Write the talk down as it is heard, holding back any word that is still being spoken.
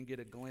and get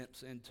a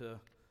glimpse into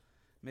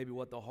maybe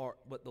what the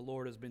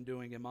Lord has been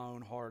doing in my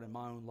own heart and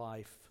my own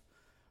life.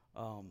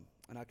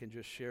 And I can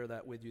just share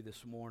that with you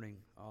this morning.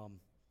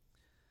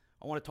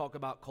 I want to talk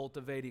about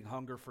cultivating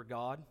hunger for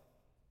God.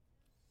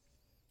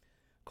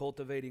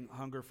 Cultivating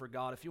hunger for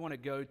God. If you want to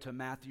go to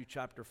Matthew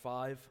chapter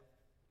 5.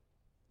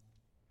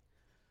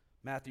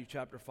 Matthew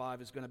chapter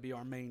 5 is going to be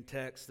our main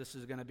text. This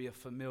is going to be a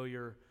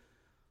familiar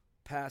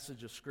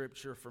passage of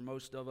Scripture for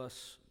most of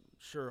us.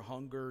 Sure,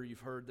 hunger,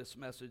 you've heard this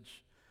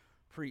message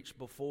preached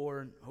before,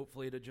 and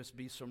hopefully it'll just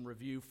be some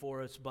review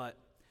for us. But,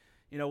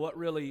 you know, what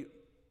really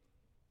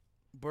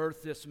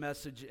birthed this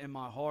message in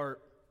my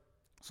heart,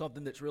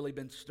 something that's really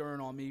been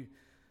stirring on me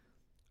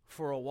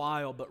for a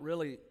while, but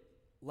really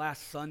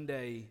last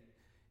Sunday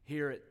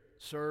here at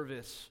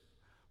service,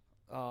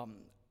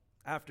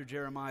 after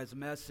Jeremiah's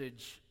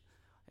message,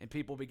 and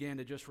people began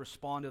to just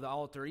respond to the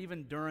altar.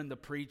 Even during the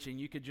preaching,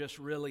 you could just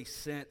really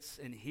sense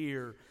and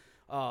hear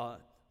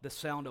the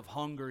sound of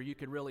hunger. You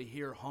could really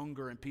hear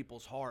hunger in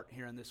people's heart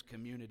here in this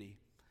community.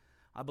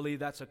 I believe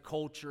that's a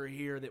culture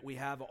here that we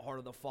have at Heart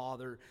of the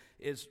Father,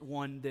 is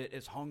one that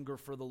is hunger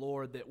for the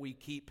Lord, that we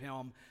keep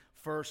Him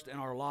first in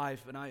our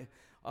life. But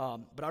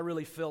I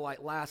really feel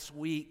like last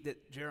week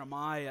that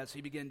Jeremiah, as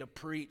he began to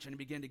preach and he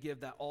began to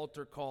give that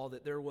altar call,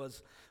 that there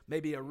was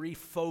maybe a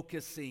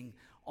refocusing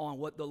on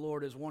what the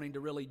Lord is wanting to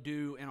really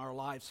do in our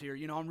lives here.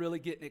 You know, I'm really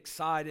getting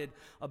excited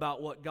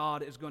about what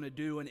God is going to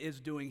do and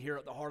is doing here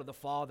at the Heart of the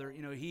Father.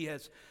 You know, He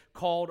has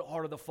called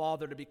Heart of the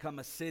Father to become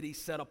a city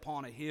set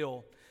upon a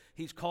hill.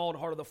 He's called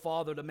Heart of the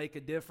Father to make a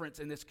difference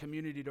in this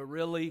community, to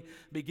really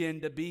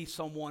begin to be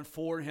someone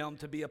for Him,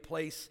 to be a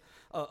place,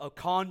 a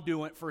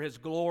conduit for His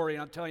glory.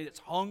 And I'm telling you, it's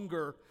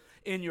hunger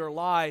in your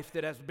life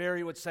that, as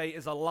Barry would say,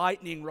 is a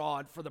lightning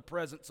rod for the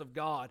presence of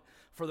God,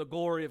 for the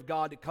glory of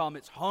God to come.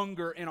 It's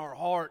hunger in our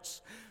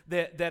hearts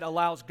that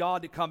allows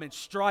God to come and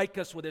strike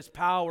us with His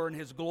power and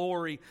His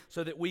glory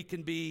so that we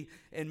can be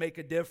and make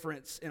a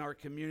difference in our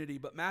community.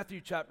 But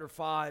Matthew chapter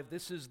 5,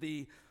 this is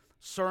the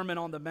Sermon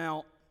on the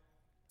Mount.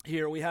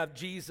 Here we have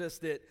Jesus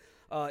that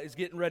is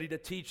getting ready to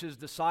teach His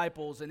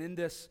disciples. And in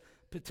this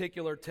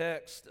particular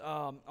text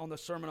on the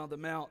Sermon on the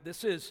Mount,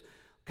 this is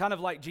kind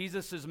of like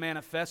Jesus'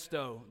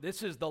 manifesto.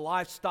 This is the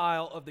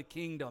lifestyle of the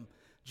kingdom.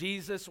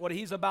 Jesus, what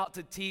He's about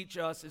to teach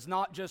us is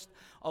not just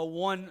a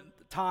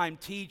one-time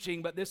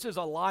teaching, but this is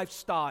a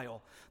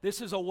lifestyle.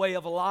 This is a way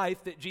of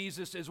life that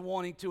Jesus is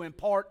wanting to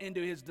impart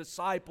into His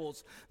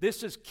disciples.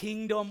 This is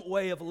kingdom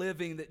way of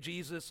living that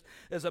Jesus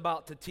is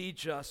about to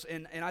teach us.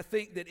 And I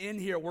think that in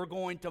here we're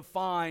going to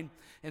find,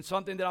 and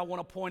something that I want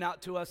to point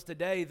out to us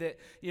today, that,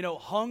 you know,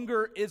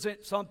 hunger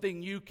isn't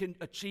something you can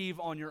achieve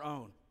on your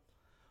own.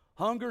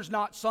 Hunger's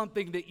not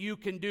something that you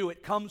can do.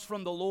 It comes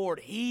from the Lord.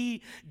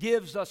 He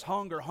gives us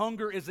hunger.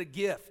 Hunger is a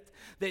gift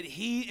that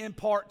He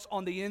imparts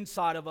on the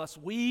inside of us.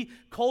 We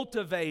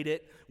cultivate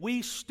it,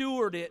 we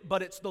steward it,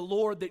 but it's the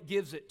Lord that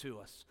gives it to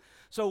us.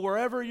 So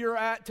wherever you're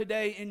at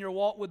today in your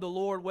walk with the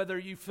Lord, whether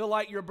you feel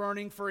like you're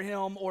burning for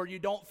Him or you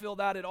don't feel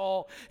that at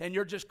all, and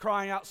you're just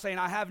crying out saying,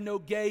 I have no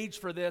gauge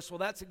for this, well,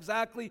 that's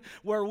exactly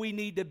where we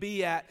need to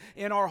be at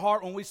in our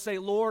heart when we say,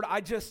 Lord, I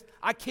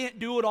can't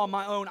do it on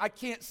my own. I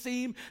can't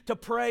seem to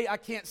pray. I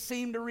can't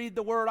seem to read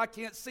the Word. I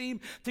can't seem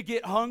to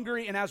get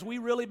hungry. And as we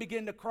really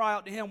begin to cry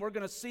out to Him, we're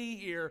going to see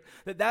here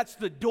that that's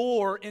the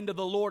door into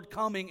the Lord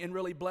coming and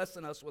really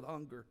blessing us with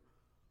hunger.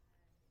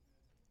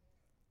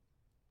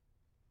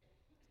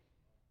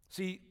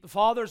 See, the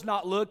Father's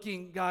not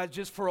looking, guys,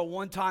 just for a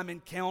one-time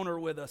encounter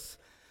with us.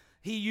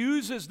 He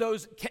uses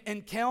those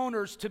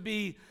encounters to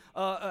be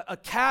a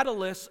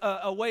catalyst,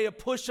 a way to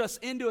push us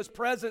into His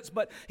presence,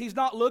 but He's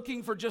not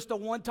looking for just a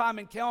one-time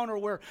encounter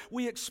where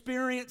we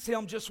experience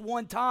Him just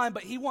one time,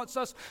 but He wants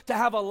us to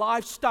have a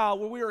lifestyle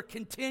where we are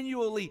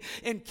continually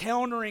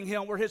encountering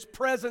Him, where His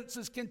presence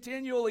is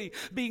continually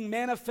being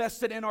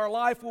manifested in our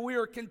life, where we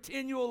are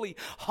continually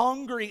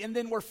hungry, and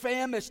then we're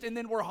famished, and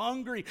then we're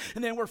hungry,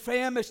 and then we're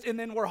famished, and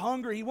then we're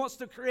hungry. He wants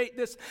to create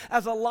this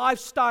as a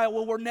lifestyle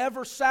where we're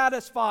never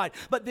satisfied,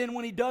 but then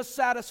when He does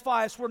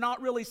satisfy us, we're not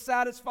really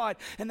satisfied.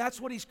 And that's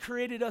what He's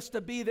created us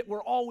to be, that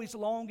we're always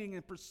longing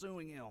and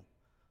pursuing Him.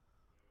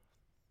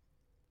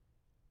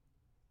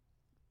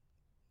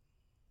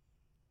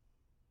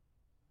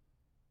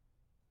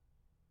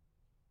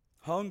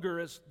 Hunger,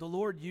 as the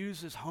Lord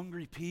uses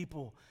hungry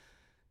people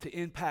to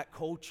impact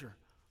culture.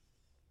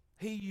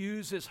 He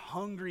uses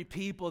hungry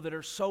people that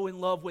are so in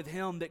love with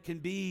Him that can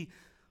be,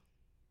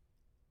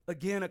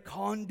 again, a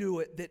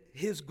conduit that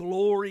His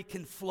glory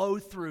can flow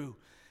through.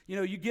 You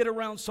know, you get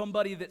around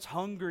somebody that's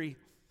hungry,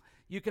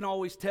 you can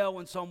always tell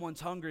when someone's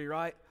hungry,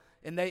 right?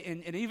 And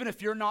even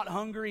if you're not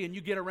hungry and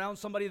you get around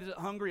somebody that's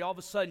hungry, all of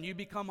a sudden you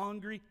become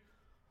hungry.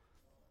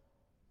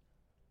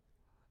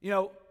 You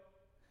know,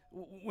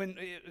 when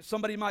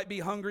somebody might be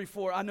hungry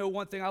for, I know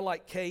one thing, I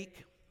like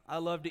cake. I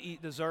love to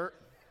eat dessert.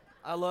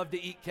 I love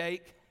to eat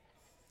cake.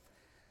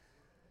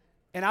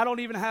 And I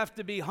don't even have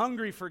to be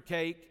hungry for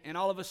cake. And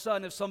all of a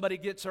sudden, if somebody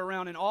gets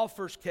around and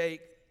offers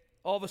cake,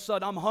 all of a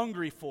sudden I'm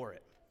hungry for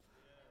it.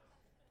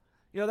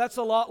 You know, that's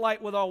a lot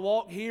like with our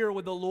walk here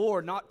with the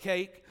Lord, not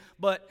cake,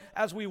 but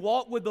as we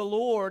walk with the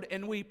Lord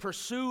and we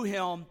pursue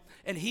Him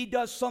and He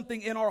does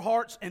something in our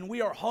hearts and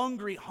we are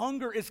hungry,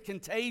 hunger is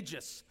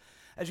contagious.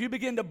 As you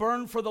begin to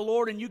burn for the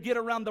Lord and you get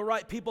around the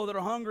right people that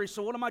are hungry.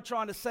 So what am I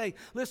trying to say?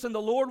 Listen,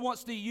 the Lord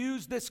wants to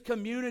use this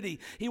community.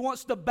 He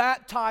wants to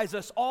baptize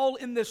us all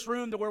in this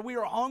room to where we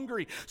are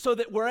hungry so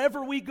that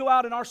wherever we go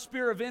out in our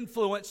sphere of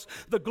influence,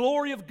 the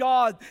glory of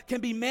God can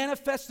be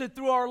manifested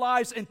through our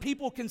lives and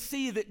people can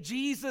see that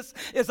Jesus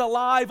is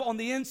alive on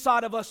the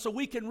inside of us so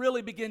we can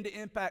really begin to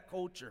impact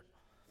culture.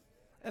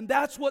 And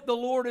that's what the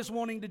Lord is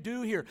wanting to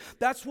do here.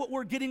 That's what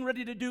we're getting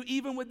ready to do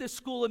even with this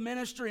school of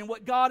ministry and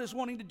what God is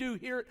wanting to do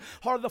here at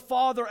Heart of the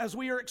Father as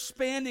we are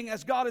expanding,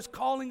 as God is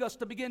calling us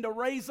to begin to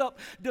raise up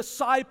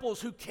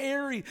disciples who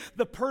carry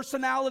the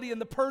personality and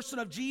the person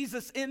of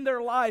Jesus in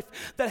their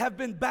life, that have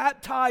been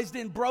baptized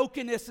in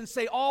brokenness and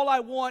say, all I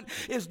want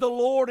is the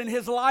Lord and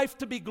His life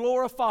to be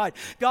glorified.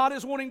 God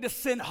is wanting to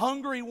send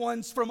hungry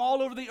ones from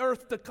all over the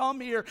earth to come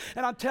here.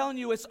 And I'm telling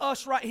you, it's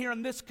us right here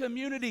in this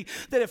community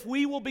that if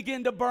we will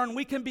begin to burn,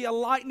 we can be a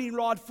lightning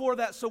rod for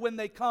that, so when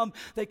they come,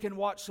 they can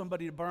watch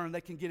somebody burn.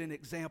 They can get an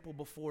example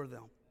before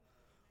them.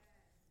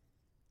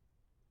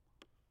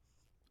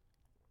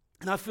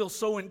 And I feel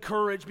so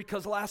encouraged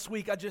because last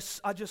week I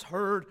just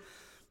heard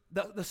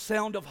the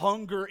sound of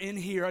hunger in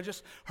here. I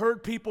just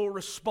heard people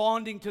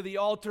responding to the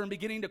altar and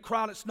beginning to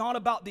cry. It's not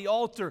about the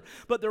altar,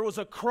 but there was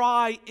a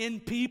cry in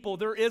people.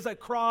 There is a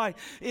cry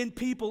in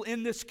people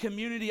in this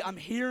community. I'm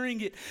hearing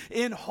it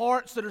in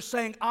hearts that are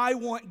saying, I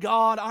want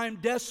God. I'm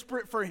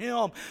desperate for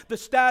Him. The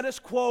status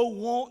quo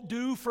won't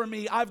do for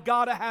me. I've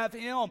got to have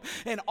Him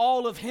and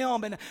all of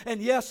Him.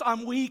 And yes,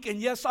 I'm weak, and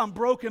yes, I'm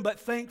broken, but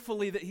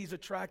thankfully that He's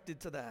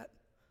attracted to that.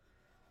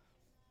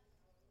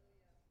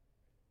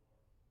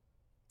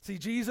 See,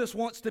 Jesus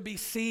wants to be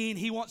seen.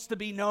 He wants to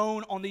be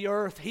known on the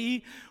earth.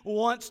 He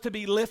wants to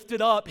be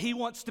lifted up. He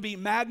wants to be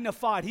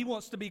magnified. He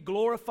wants to be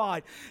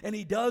glorified. And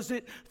He does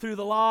it through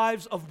the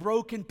lives of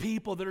broken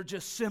people that are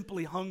just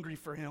simply hungry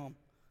for Him.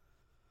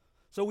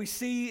 So we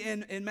see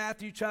in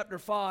Matthew chapter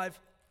 5,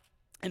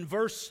 and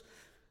verse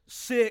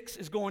 6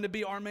 is going to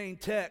be our main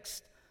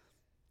text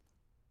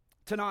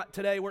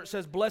today, where it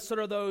says, "Blessed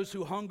are those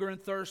who hunger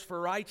and thirst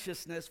for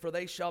righteousness, for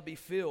they shall be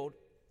filled."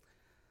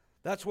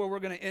 That's where we're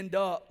going to end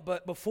up.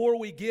 But before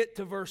we get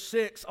to verse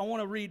 6, I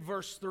want to read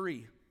verse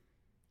 3.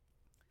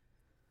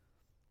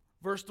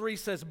 Verse 3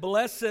 says,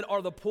 "Blessed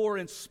are the poor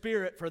in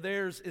spirit, for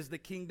theirs is the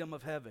kingdom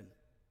of heaven."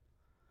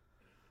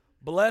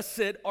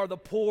 Blessed are the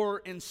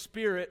poor in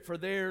spirit, for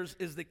theirs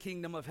is the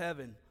kingdom of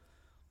heaven.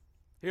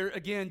 Here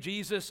again,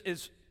 Jesus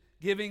is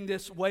giving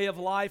this way of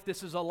life.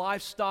 This is a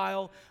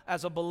lifestyle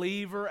as a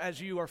believer,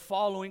 as you are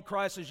following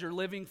Christ, as you're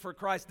living for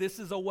Christ. This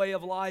is a way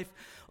of life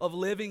of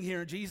living here.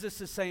 And Jesus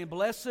is saying,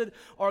 blessed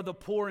are the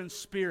poor in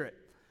spirit.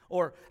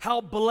 Or how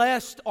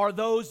blessed are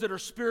those that are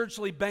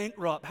spiritually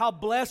bankrupt. How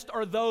blessed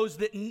are those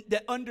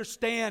that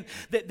understand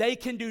that they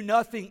can do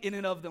nothing in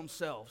and of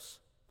themselves.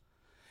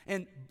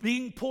 And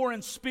being poor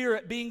in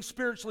spirit, being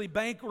spiritually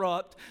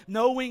bankrupt,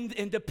 knowing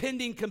and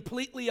depending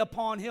completely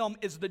upon Him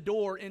is the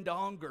door into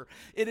hunger.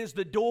 It is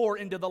the door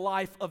into the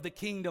life of the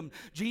kingdom.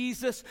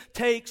 Jesus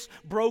takes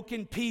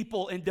broken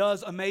people and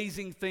does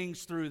amazing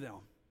things through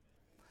them.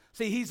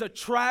 See, He's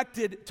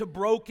attracted to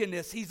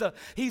brokenness.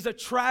 He's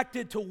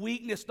attracted to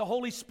weakness. The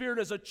Holy Spirit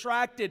is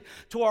attracted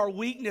to our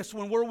weakness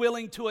when we're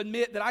willing to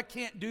admit that I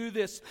can't do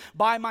this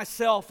by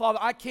myself. Father,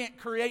 I can't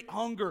create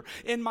hunger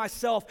in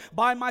myself.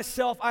 By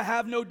myself, I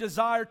have no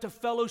desire to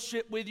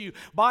fellowship with You.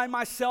 By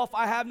myself,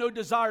 I have no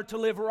desire to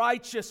live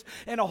righteous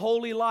and a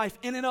holy life.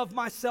 In and of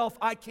myself,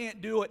 I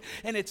can't do it.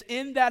 And it's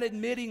in that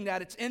admitting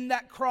that, it's in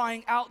that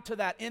crying out to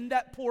that, in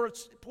that poor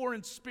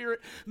in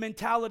spirit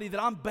mentality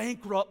that I'm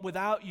bankrupt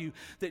without You,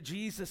 that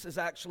Jesus is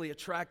actually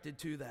attracted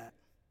to that.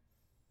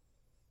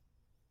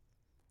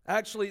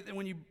 Actually,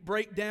 when you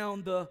break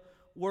down the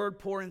word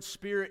poor in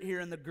spirit here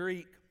in the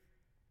Greek,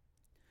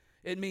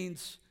 it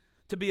means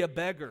to be a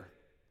beggar,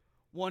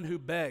 one who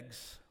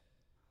begs.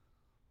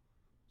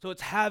 So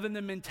it's having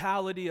the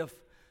mentality of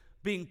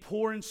being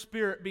poor in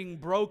spirit, being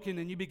broken,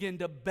 and you begin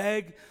to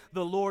beg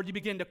the Lord. You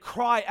begin to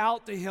cry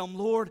out to Him,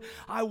 Lord,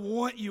 I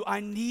want You.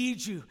 I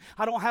need You.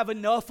 I don't have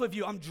enough of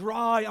You. I'm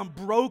dry. I'm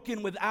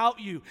broken without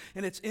You.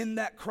 And it's in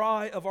that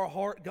cry of our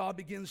heart God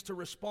begins to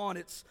respond.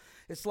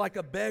 It's like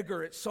a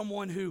beggar. It's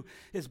someone who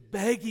is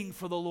begging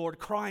for the Lord,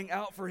 crying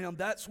out for Him.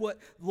 That's what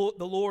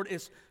the Lord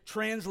is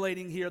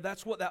translating here.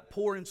 That's what that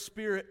poor in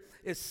spirit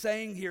is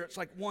saying here. It's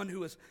like one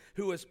who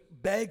is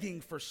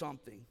begging for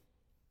something.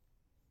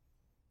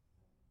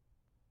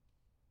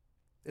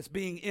 It's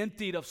being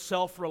emptied of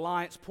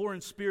self-reliance. Poor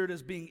in spirit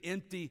is being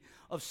empty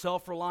of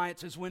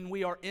self-reliance. Is when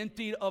we are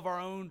emptied of our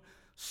own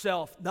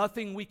self.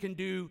 Nothing we can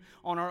do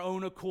on our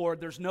own accord.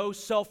 There's no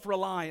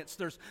self-reliance.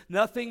 There's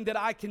nothing that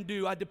I can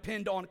do. I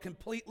depend on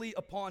completely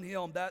upon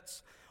Him.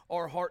 That's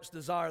our heart's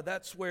desire.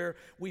 That's where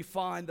we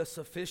find the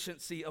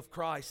sufficiency of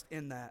Christ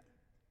in that.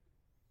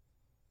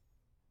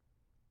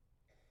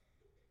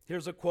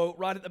 Here's a quote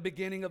right at the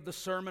beginning of the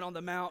Sermon on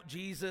the Mount.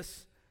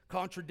 Jesus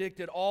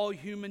contradicted all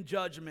human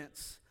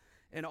judgments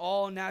and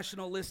all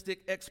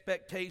nationalistic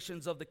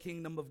expectations of the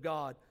kingdom of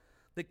God.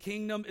 The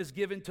kingdom is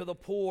given to the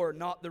poor,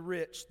 not the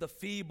rich, the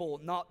feeble,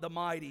 not the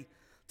mighty,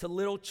 to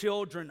little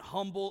children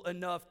humble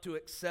enough to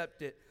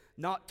accept it,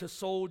 not to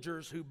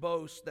soldiers who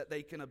boast that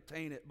they can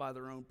obtain it by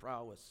their own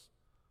prowess.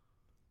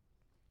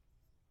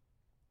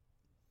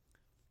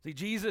 See,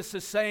 Jesus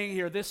is saying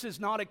here, this is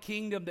not a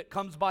kingdom that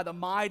comes by the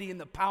mighty and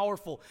the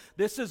powerful.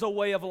 This is a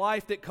way of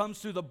life that comes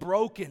through the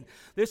broken.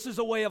 This is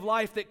a way of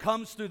life that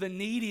comes through the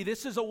needy.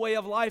 This is a way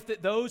of life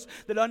that those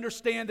that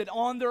understand that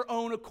on their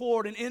own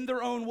accord and in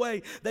their own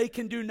way, they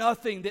can do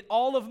nothing. That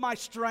all of my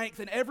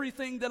strength and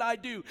everything that I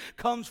do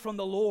comes from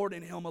the Lord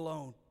and Him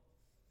alone.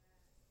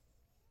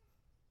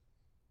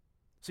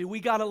 See,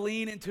 we got to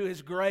lean into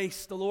His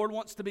grace. The Lord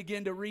wants to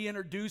begin to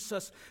reintroduce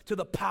us to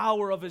the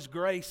power of His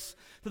grace,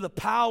 to the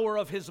power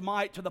of His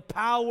might, to the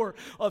power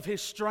of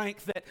His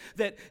strength.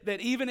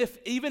 That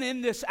even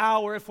in this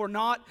hour, if we're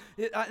not,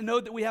 I know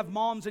that we have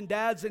moms and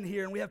dads in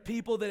here, and we have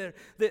people that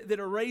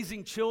are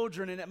raising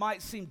children, and it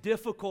might seem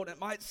difficult, and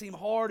it might seem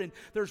hard, and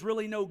there's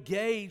really no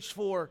gauge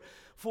for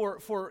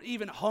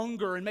even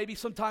hunger. And maybe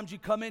sometimes you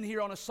come in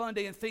here on a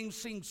Sunday and things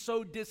seem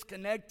so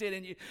disconnected,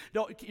 and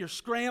you're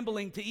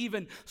scrambling to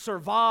even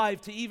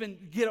survive, to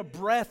even get a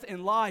breath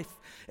in life.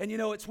 And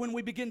it's when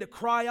we begin to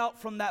cry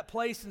out from that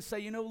place and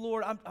say,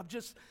 Lord, I'm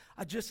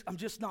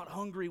just not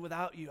hungry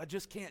without you. I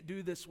just can't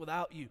do this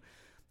without you.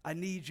 I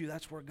need you.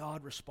 That's where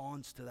God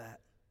responds to that.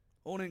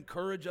 I want to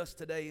encourage us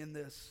today in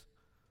this.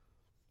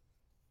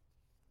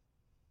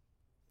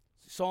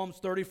 Psalms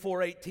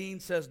 34:18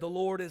 says, "The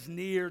Lord is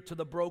near to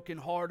the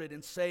brokenhearted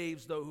and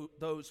saves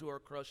those who are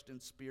crushed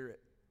in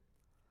spirit."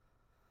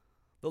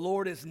 The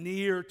Lord is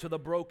near to the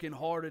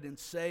brokenhearted and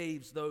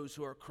saves those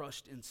who are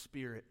crushed in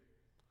spirit.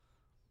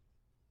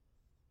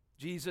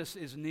 Jesus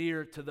is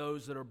near to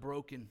those that are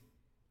broken.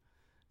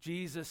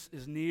 Jesus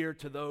is near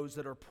to those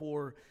that are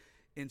poor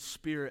in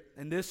spirit.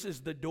 And this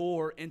is the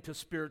door into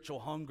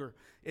spiritual hunger.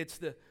 It's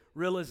the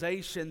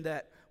realization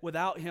that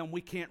without Him,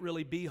 we can't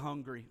really be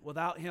hungry.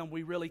 Without Him,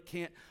 we really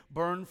can't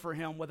burn for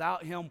Him.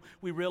 Without Him,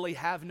 we really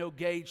have no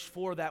gauge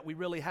for that. We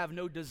really have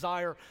no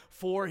desire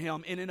for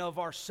Him in and of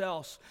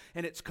ourselves.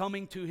 And it's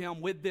coming to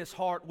Him with this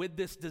heart, with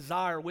this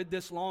desire, with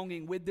this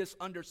longing, with this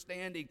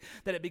understanding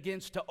that it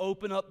begins to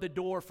open up the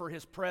door for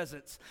His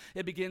presence.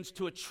 It begins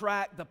to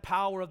attract the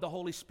power of the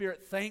Holy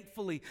Spirit.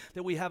 Thankfully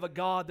that we have a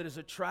God that is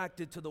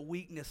attracted to the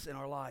weakness in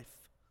our life.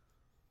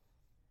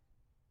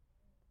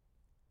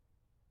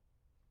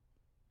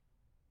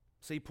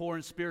 See, poor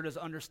in spirit is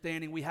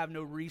understanding we have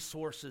no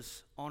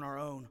resources on our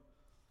own.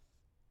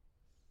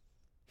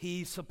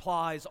 He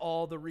supplies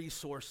all the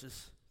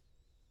resources.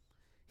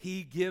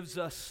 He gives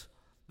us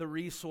the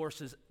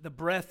resources. The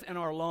breath in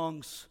our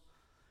lungs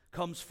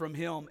comes from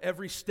Him.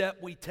 Every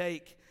step we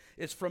take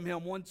is from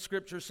Him. One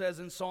scripture says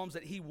in Psalms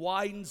that He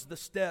widens the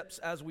steps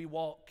as we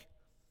walk.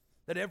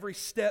 That every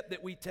step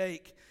that we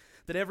take,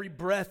 that every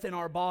breath in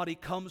our body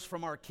comes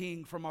from our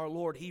King, from our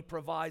Lord. He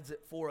provides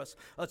it for us.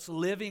 It's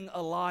living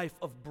a life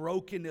of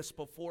brokenness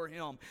before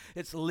Him.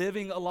 It's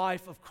living a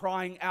life of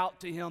crying out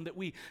to Him that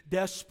we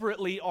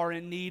desperately are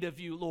in need of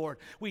You, Lord.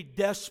 We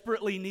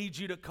desperately need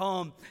You to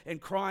come,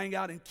 and crying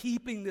out and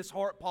keeping this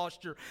heart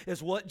posture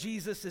is what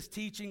Jesus is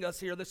teaching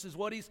us here. This is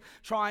what He's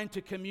trying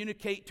to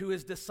communicate to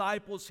His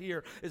disciples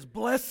here, is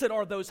blessed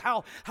are those,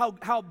 how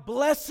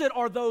blessed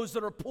are those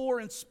that are poor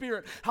in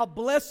spirit. How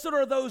blessed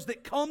are those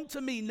that come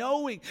to me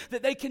knowing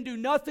that they can do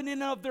nothing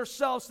in and of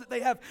themselves, that they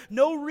have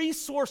no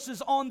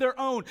resources on their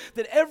own,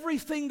 that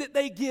everything that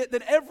they get,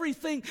 that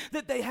everything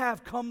that they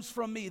have comes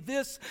from me.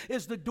 This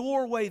is the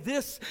doorway.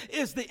 This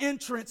is the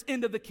entrance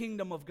into the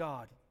kingdom of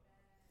God.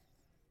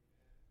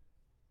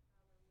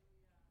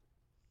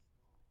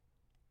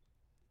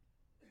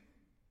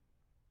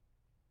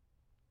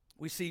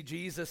 We see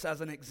Jesus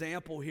as an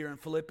example here in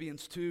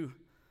Philippians 2.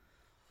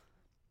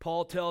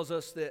 Paul tells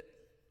us that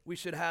we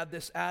should have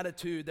this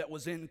attitude that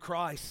was in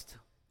Christ.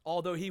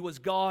 Although He was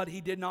God,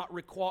 He did not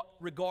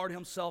regard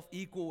Himself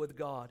equal with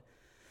God,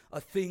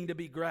 a thing to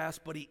be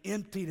grasped, but He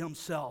emptied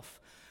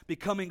Himself,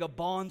 becoming a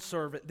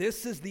bondservant.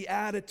 This is the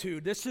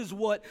attitude. This is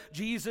what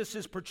Jesus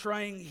is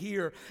portraying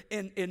here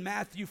in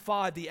Matthew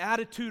 5, the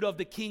attitude of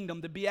the kingdom,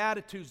 the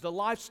Beatitudes, the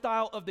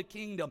lifestyle of the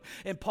kingdom.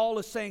 And Paul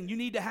is saying you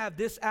need to have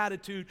this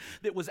attitude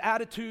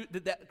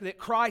that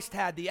Christ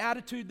had, the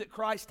attitude that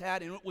Christ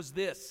had, and it was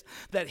this,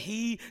 that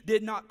He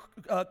did not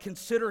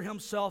consider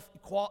Himself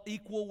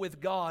equal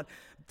with God,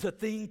 a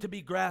thing to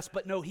be grasped,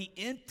 but no, He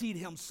emptied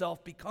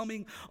Himself,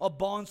 becoming a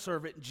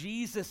bondservant.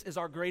 Jesus is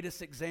our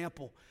greatest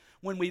example.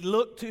 When we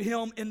look to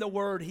Him in the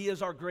Word, He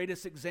is our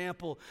greatest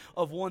example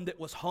of one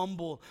that was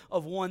humble,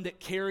 of one that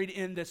carried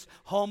in this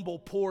humble,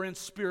 poor in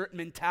spirit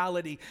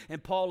mentality.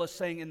 And Paul is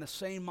saying, in the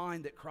same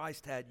mind that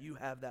Christ had, you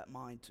have that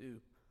mind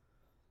too.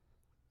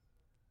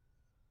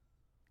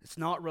 It's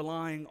not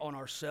relying on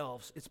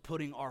ourselves. It's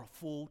putting our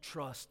full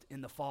trust in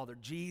the Father.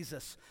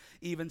 Jesus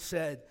even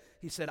said,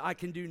 He said, I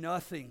can do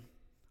nothing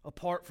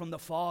apart from the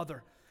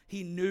Father.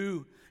 He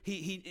knew,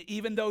 he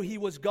even though He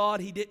was God,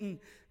 He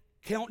didn't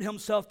count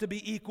himself to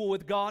be equal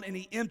with God, and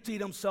he emptied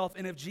himself.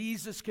 And if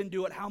Jesus can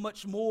do it, how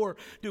much more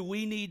do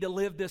we need to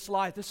live this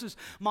life? This is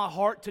my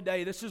heart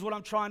today. This is what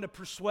I'm trying to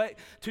persuade,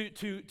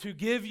 to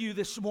give you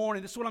this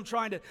morning. This is what I'm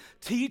trying to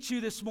teach you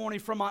this morning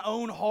from my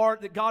own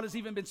heart, that God has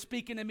even been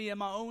speaking to me in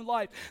my own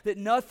life, that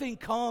nothing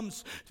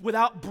comes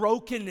without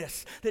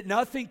brokenness, that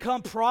nothing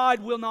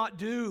pride will not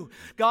do.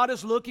 God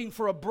is looking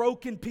for a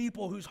broken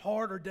people whose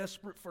heart are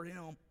desperate for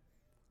him.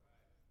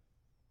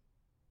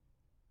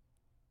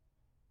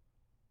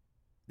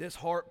 This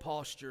heart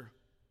posture,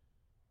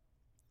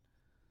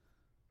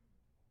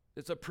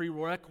 it's a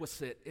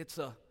prerequisite. It's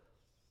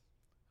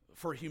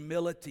for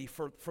humility,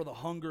 for the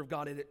hunger of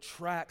God. It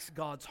attracts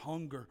God's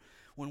hunger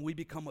when we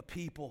become a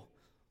people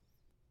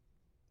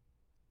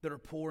that are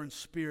poor in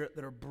spirit,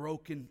 that are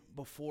broken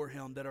before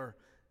him,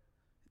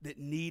 that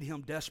need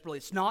him desperately.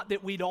 It's not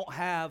that we don't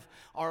have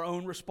our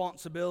own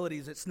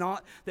responsibilities. It's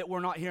not that we're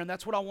not here. And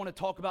that's what I want to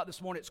talk about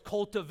this morning. It's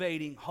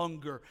cultivating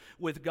hunger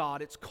with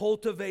God. It's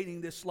cultivating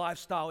this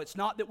lifestyle. It's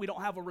not that we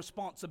don't have a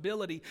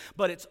responsibility,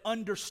 but it's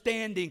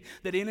understanding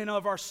that in and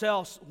of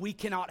ourselves, we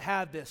cannot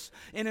have this.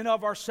 In and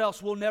of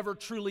ourselves, we'll never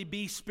truly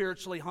be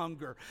spiritually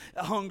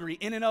hungry.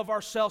 In and of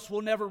ourselves,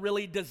 we'll never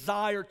really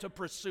desire to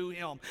pursue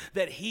him.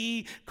 That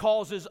he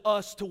causes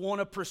us to want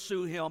to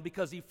pursue him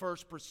because he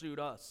first pursued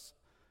us.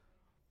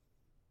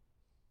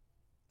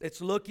 It's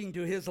looking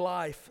to his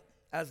life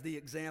as the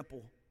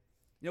example.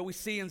 You know, we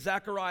see in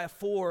Zechariah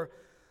 4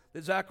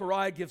 that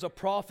Zechariah gives a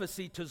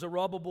prophecy to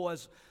Zerubbabel.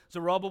 As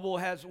Zerubbabel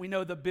has, we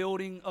know the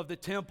building of the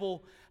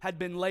temple had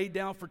been laid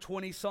down for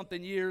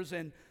 20-something years,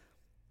 and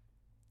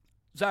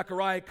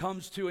Zechariah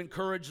comes to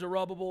encourage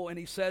Zerubbabel, and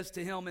he says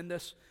to him in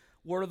this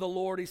word of the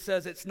Lord, he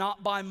says, "It's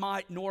not by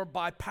might nor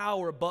by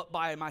power, but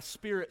by my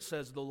Spirit,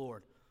 says the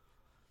Lord."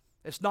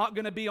 It's not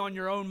going to be on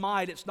your own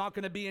might. It's not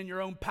going to be in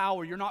your own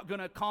power. You're not going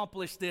to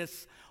accomplish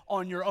this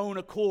on your own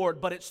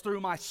accord, but it's through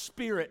my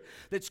Spirit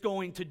that's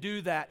going to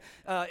do that.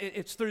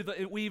 It's through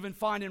we even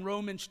find in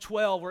Romans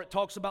 12 where it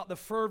talks about the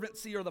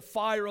fervency or the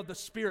fire of the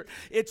Spirit.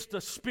 It's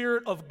the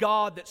Spirit of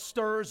God that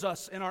stirs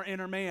us in our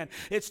inner man.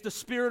 It's the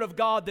Spirit of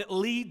God that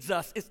leads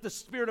us. It's the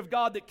Spirit of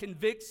God that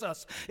convicts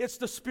us. It's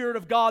the Spirit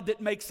of God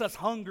that makes us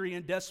hungry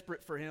and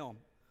desperate for him.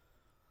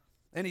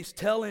 And he's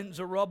telling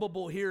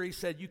Zerubbabel here, he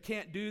said, you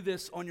can't do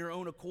this on your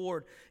own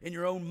accord, in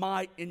your own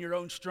might, in your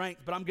own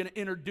strength, but I'm going to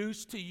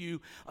introduce to you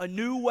a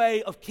new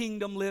way of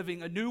kingdom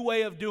living, a new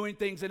way of doing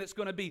things, and it's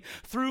going to be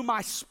through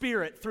my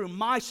Spirit, through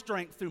my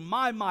strength, through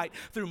my might,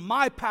 through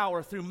my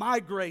power, through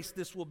my grace,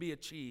 this will be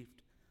achieved.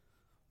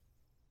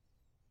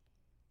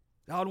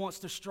 God wants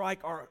to strike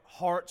our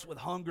hearts with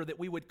hunger that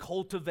we would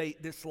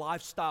cultivate this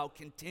lifestyle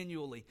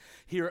continually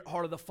here at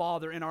Heart of the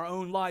Father in our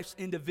own lives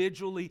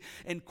individually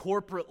and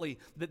corporately.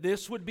 That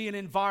this would be an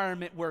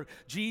environment where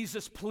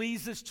Jesus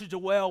pleases to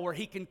dwell, where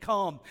he can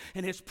come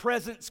and his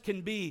presence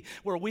can be,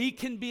 where we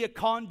can be a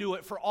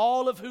conduit for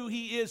all of who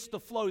he is to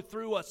flow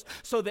through us.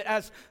 So that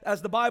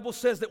as the Bible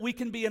says, that we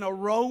can be an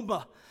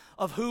aroma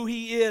of who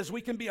he is.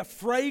 We can be a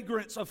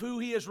fragrance of who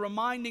he is,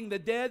 reminding the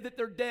dead that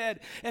they're dead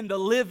and the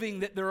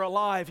living that they're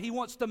alive. He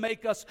wants to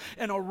make us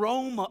an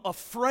aroma, a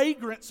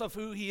fragrance of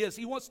who he is.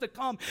 He wants to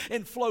come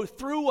and flow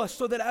through us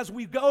so that as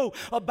we go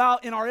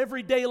about in our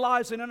everyday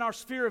lives and in our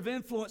sphere of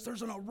influence,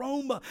 there's an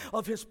aroma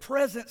of his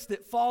presence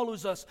that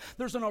follows us.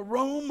 There's an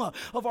aroma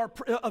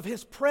of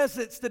his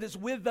presence that is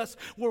with us.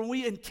 Where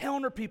we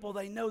encounter people,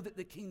 they know that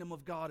the kingdom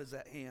of God is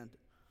at hand.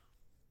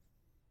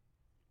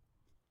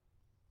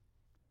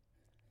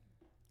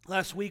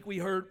 Last week we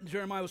heard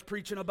Jeremiah was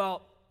preaching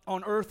about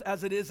on earth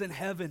as it is in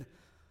heaven.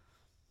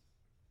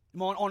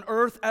 On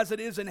earth as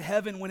it is in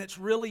heaven, when it's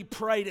really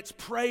prayed, it's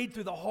prayed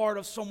through the heart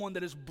of someone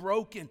that is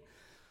broken,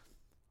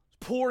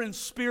 poor in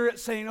spirit,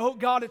 saying, oh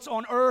God, it's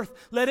on earth.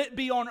 Let it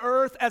be on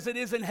earth as it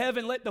is in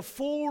heaven. Let the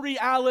full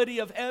reality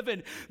of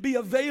heaven be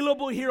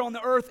available here on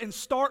the earth, and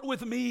start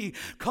with me.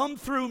 Come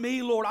through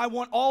me, Lord. I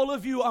want all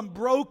of you. I'm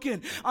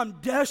broken. I'm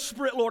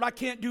desperate, Lord. I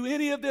can't do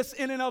any of this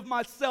in and of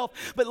myself,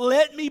 but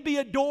let me be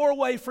a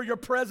doorway for your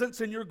presence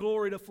and your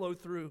glory to flow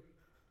through.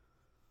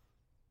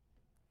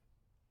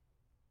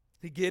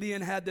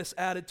 Gideon had this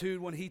attitude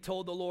when he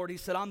told the Lord, he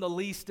said, I'm the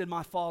least in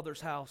my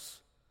Father's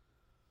house.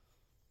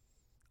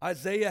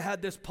 Isaiah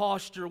had this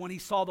posture when he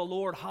saw the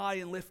Lord high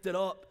and lifted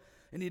up,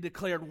 and he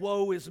declared,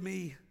 woe is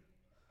me.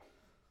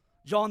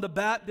 John the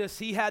Baptist,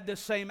 he had this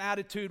same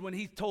attitude when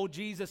he told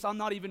Jesus, I'm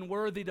not even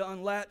worthy to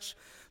unlatch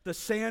the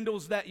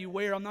sandals that you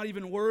wear. I'm not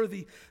even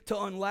worthy to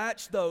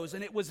unlatch those.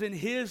 And it was in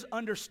his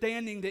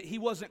understanding that he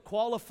wasn't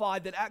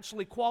qualified that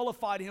actually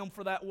qualified him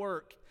for that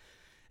work.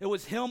 It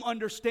was him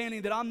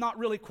understanding that I'm not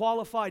really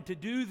qualified to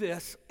do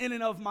this in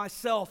and of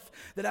myself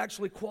that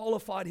actually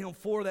qualified him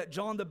for that.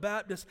 John the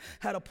Baptist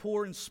had a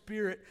poor in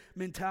spirit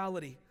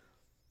mentality.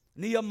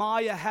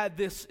 Nehemiah had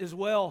this as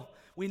well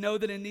We know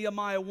that in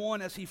Nehemiah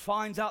 1, as he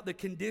finds out the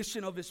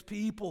condition of his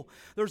people,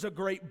 there's a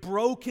great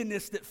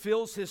brokenness that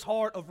fills his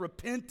heart of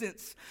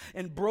repentance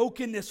and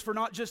brokenness for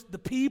not just the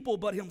people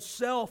but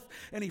himself.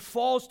 And he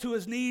falls to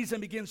his knees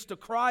and begins to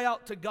cry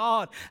out to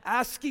God,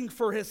 asking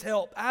for his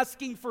help,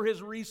 asking for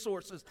his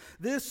resources.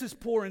 This is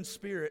poor in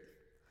spirit.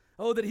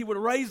 Oh, that he would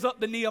raise up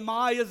the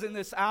Nehemiahs in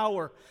this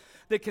hour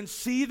that can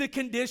see the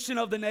condition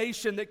of the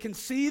nation, that can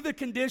see the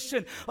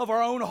condition of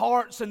our own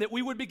hearts, and that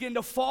we would begin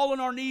to fall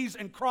on our knees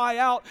and cry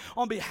out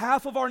on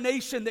behalf of our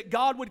nation, that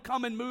God would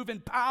come and move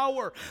in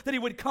power, that he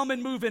would come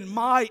and move in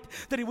might,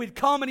 that he would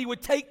come and he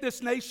would take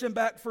this nation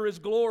back for his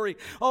glory.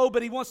 Oh,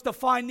 but he wants to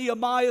find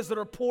Nehemiahs that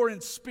are poor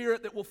in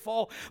spirit, that will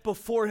fall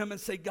before him and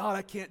say, God,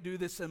 I can't do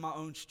this in my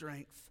own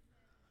strength.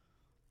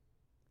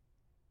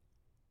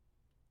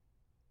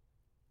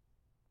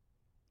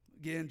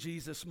 Again,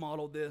 Jesus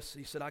modeled this.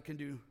 He said, I can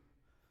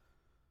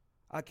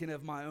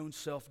of my own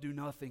self do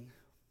nothing.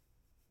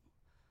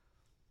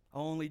 I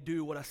only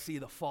do what I see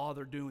the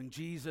Father doing.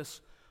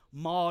 Jesus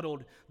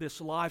modeled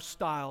this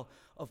lifestyle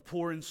of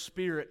poor in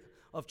spirit,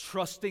 of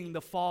trusting the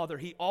Father.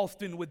 He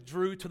often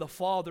withdrew to the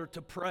Father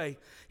to pray.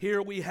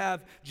 Here we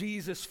have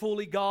Jesus,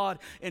 fully God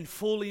and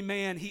fully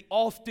man. He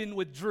often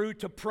withdrew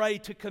to pray,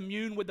 to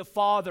commune with the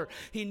Father.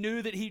 He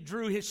knew that he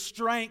drew his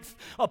strength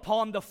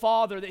upon the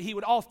Father, that he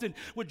would often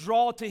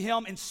withdraw to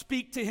him and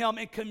speak to him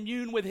and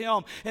commune with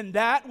him. And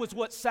that was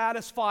what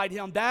satisfied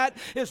him. That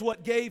is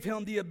what gave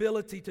him the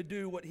ability to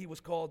do what he was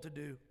called to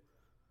do.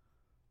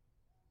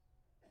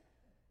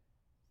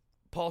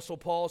 Apostle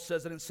Paul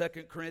says it in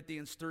 2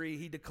 Corinthians 3.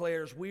 He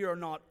declares, we are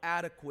not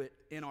adequate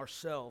in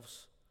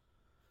ourselves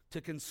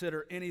to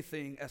consider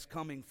anything as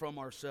coming from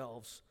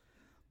ourselves,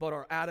 but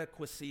our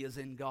adequacy is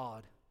in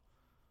God.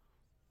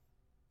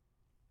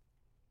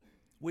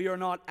 We are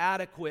not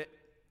adequate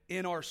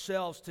in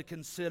ourselves to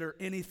consider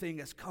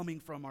anything as coming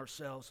from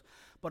ourselves,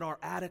 but our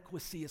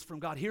adequacy is from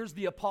God. Here's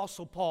the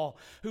Apostle Paul,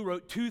 who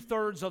wrote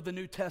 2/3 of the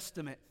New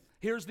Testament.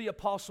 Here's the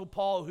Apostle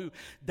Paul who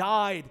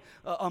died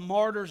a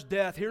martyr's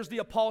death. Here's the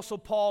Apostle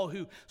Paul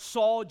who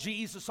saw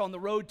Jesus on the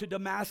road to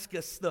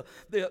Damascus.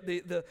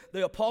 The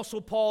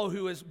Apostle Paul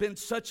who has been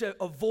such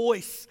a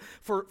voice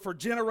for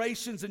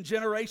generations and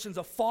generations,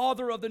 a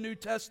father of the New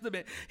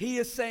Testament. He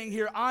is saying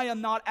here, I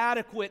am not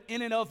adequate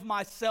in and of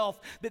myself,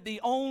 that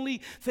the only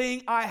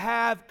thing I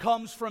have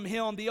comes from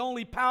him. The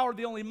only power,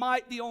 the only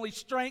might, the only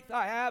strength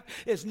I have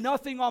is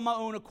nothing on my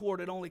own accord.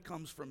 It only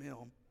comes from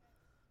him.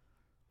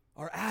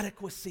 Our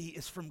adequacy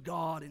is from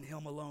God and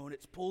him alone.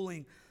 It's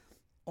pulling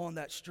on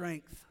that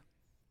strength.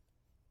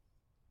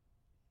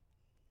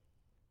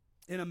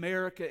 In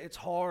America, it's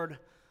hard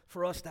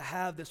for us to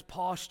have this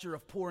posture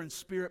of poor in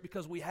spirit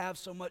because we have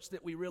so much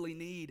that we really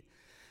need.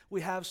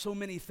 We have so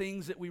many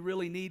things that we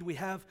really need. We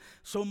have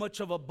so much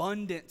of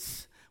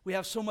abundance. We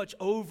have so much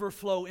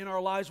overflow in our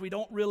lives. We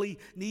don't really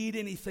need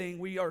anything.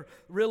 We are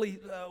really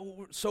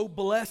so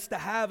blessed to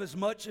have as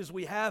much as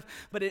we have.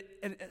 But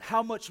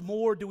how much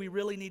more do we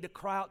really need to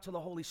cry out to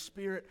the Holy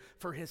Spirit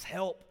for his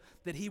help,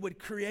 that he would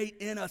create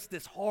in us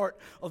this heart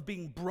of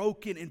being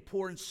broken and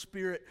poor in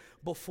spirit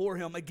before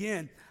him.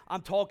 Again,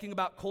 I'm talking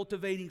about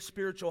cultivating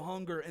spiritual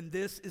hunger, and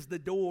this is the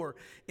door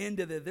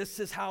into this. This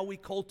is how we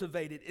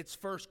cultivate it. It's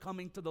first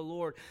coming to the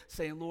Lord,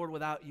 saying, Lord,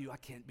 without you, I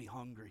can't be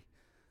hungry.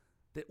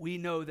 That we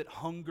know that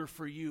hunger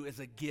for you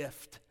is a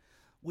gift.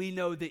 We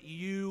know that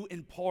you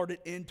impart it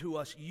into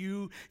us.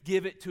 You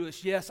give it to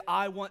us. Yes,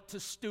 I want to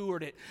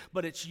steward it,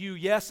 but it's you.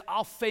 Yes,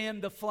 I'll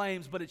fan the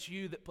flames, but it's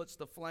you that puts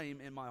the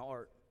flame in my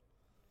heart.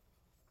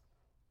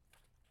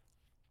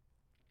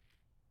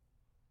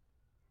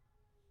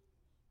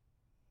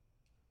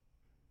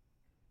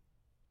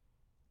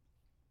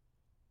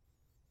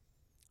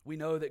 We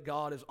know that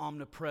God is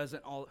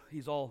omnipresent.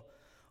 He's all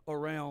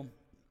around.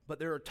 But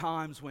there are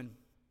times when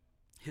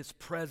his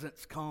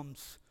presence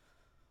comes.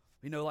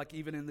 We know, like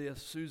even in the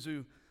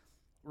Isuzu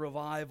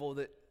revival,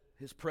 that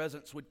his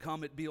presence would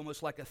come. It'd be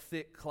almost like a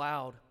thick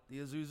cloud. The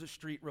Azusa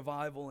Street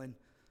revival, and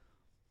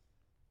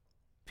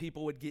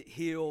people would get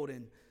healed,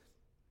 and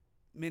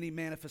many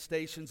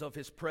manifestations of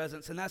his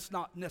presence. And that's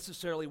not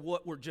necessarily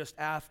what we're just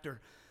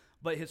after.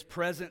 But his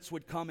presence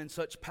would come in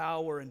such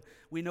power. And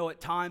we know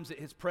at times that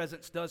his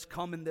presence does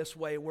come in this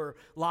way, where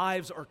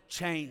lives are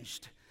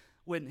changed.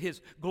 When his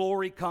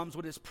glory comes,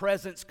 when his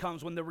presence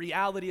comes, when the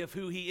reality of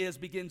who he is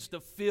begins to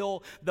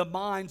fill the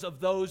minds of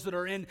those that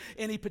are in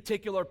any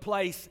particular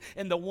place,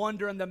 and the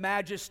wonder and the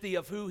majesty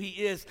of who he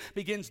is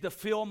begins to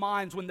fill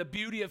minds, when the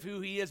beauty of who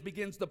he is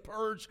begins to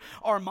purge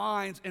our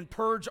minds and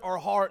purge our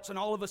hearts, and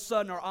all of a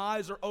sudden our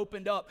eyes are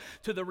opened up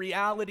to the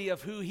reality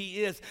of who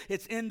he is.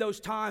 It's in those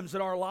times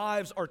that our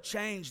lives are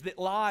changed, that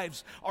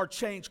lives are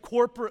changed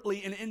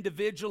corporately and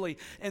individually.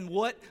 And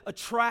what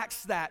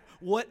attracts that?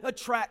 What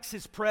attracts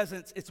his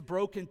presence? It's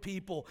broken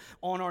people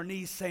on our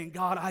knees saying,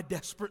 God, I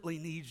desperately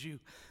need you.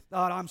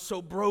 God, I'm so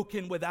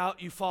broken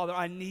without you, Father.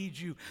 I need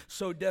you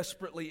so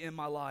desperately in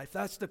my life.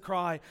 That's the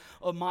cry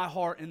of my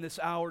heart in this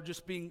hour,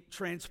 just being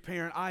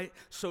transparent. I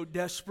so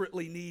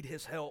desperately need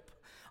his help.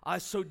 I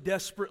so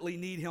desperately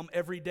need him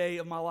every day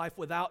of my life.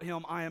 Without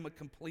him, I am a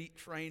complete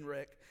train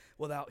wreck.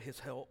 without His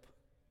help.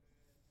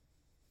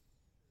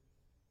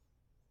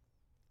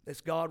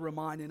 It's God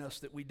reminding us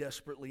that we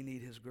desperately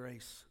need His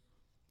grace.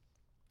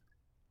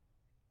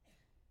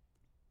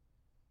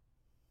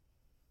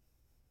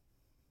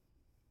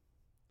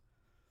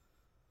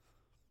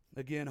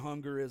 Again,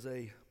 hunger is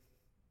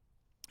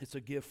it's a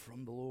gift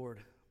from the Lord.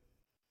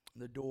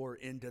 The door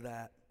into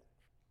that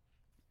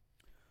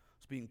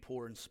is being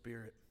poor in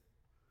spirit.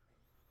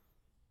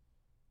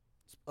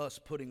 It's us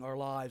putting our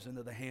lives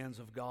into the hands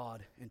of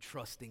God and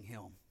trusting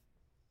Him.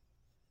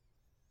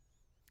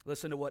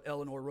 Listen to what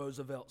Eleanor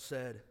Roosevelt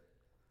said.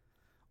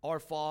 Our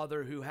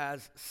Father who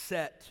has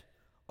set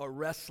a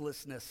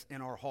restlessness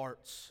in our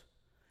hearts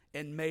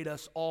and made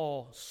us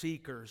all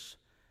seekers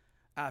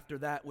after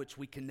that which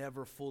we can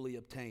never fully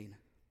obtain.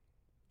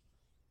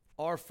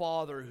 Our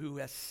Father who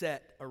has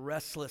set a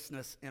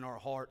restlessness in our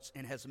hearts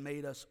and has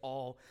made us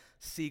all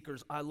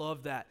seekers. I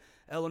love that.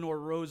 Eleanor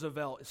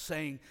Roosevelt is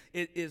saying,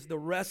 it is the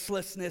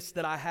restlessness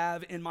that I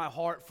have in my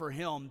heart for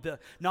Him, the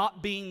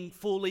not being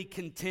fully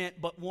content,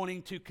 but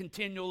wanting to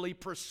continually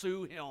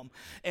pursue Him.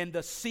 And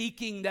the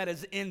seeking that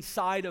is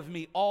inside of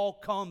me all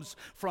comes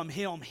from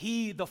Him.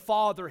 He, the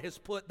Father, has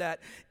put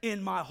that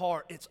in my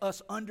heart. It's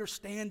us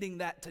understanding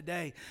that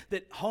today,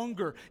 that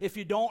hunger, if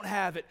you don't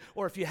have it,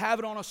 or if you have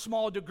it on a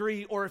small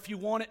degree, or if you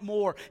want it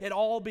more, it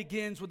all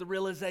begins with the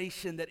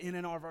realization that in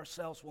and of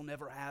ourselves we'll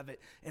never have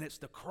it. And it's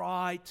the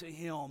cry to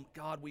Him,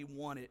 God, we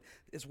want it,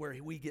 is where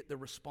we get the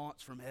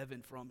response from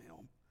heaven from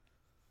Him.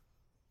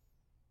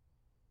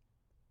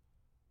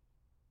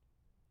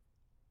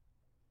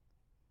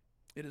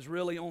 It is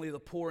really only the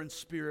poor in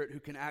spirit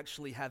who can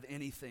actually have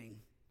anything.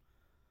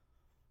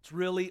 It's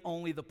really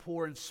only the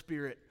poor in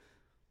spirit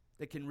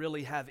that can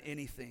really have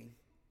anything.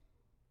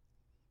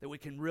 That we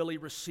can really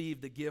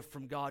receive the gift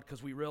from God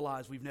because we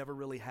realize we've never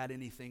really had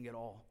anything at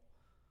all.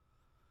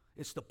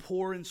 It's the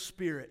poor in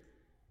spirit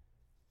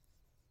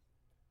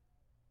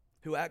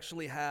who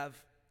actually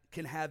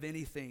can have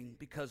anything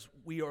because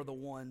we are the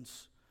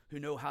ones who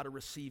know how to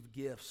receive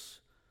gifts.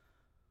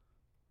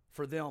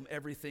 For them,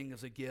 everything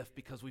is a gift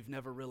because we've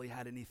never really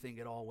had anything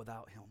at all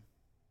without Him.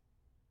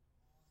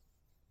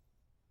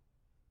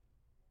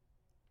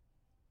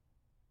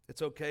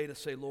 It's okay to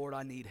say, Lord,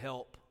 I need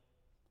help.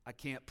 I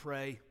can't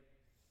pray.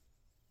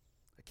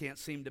 I can't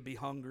seem to be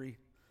hungry.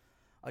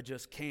 I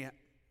just can't.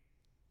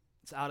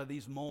 It's out of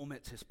these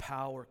moments His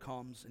power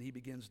comes and He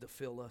begins to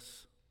fill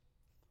us.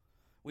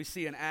 We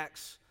see in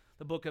Acts,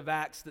 the book of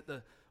Acts, that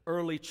the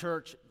early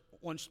church,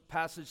 one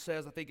passage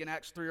says, I think in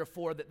Acts 3 or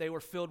 4, that they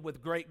were filled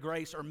with great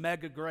grace or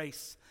mega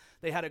grace.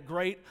 They had a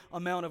great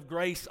amount of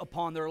grace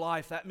upon their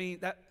life. That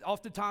means that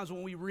oftentimes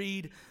when we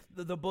read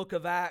the book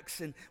of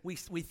Acts and we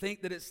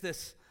think that it's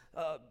this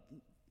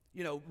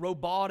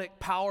robotic,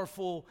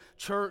 powerful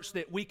church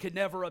that we could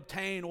never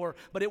obtain,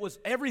 but it was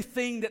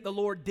everything that the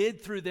Lord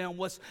did through them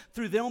was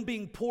through them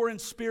being poor in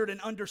spirit and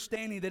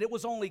understanding that it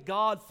was only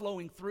God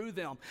flowing through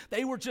them.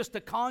 They were just a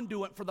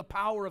conduit for the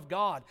power of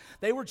God.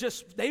 They were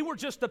just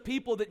a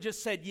people that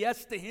just said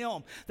yes to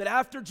Him. That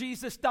after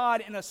Jesus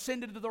died and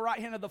ascended to the right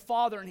hand of the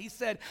Father, and He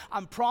said,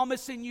 I'm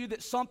promising you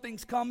that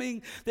something's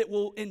coming that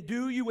will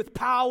endue you with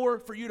power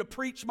for you to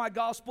preach my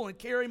gospel and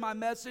carry my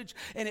message.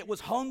 And it was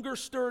hunger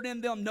stirred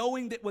in them,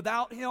 knowing that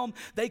without Him,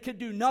 they could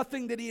do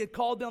nothing that He had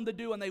called them to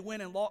do, and they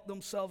went and locked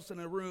themselves in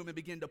a room and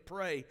began to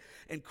pray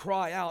and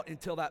cry out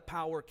until that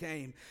power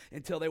came,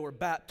 until they were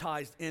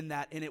baptized in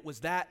that. And it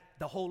was that,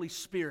 the Holy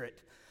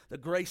Spirit, the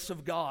grace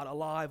of God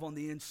alive on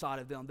the inside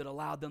of them that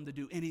allowed them to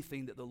do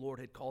anything that the Lord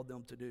had called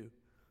them to do.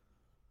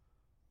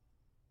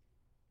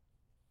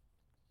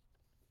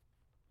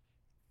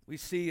 We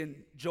see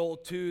in Joel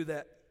 2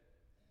 that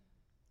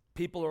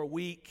people are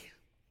weak.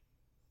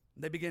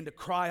 They begin to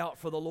cry out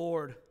for the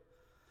Lord.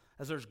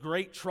 As there's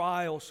great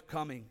trials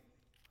coming,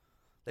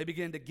 they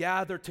begin to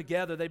gather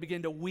together. They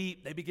begin to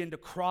weep. They begin to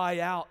cry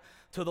out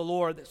to the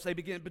Lord. They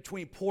begin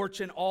between porch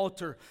and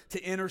altar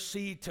to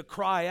intercede, to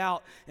cry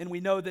out. And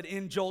we know that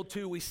in Joel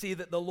 2, we see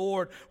that the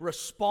Lord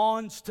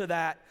responds to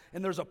that.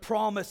 And there's a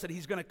promise that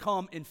He's going to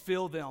come and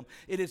fill them.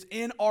 It is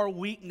in our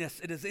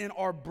weakness. It is in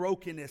our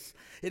brokenness.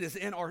 It is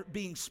in our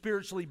being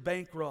spiritually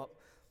bankrupt.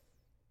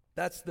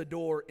 That's the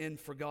door in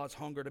for God's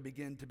hunger to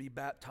begin to be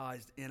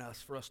baptized in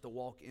us, for us to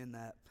walk in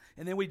that.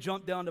 And then we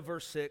jump down to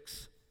verse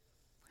 6.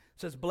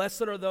 It says,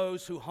 blessed are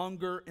those who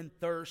hunger and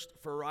thirst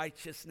for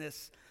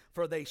righteousness,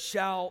 for they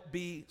shall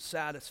be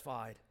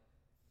satisfied.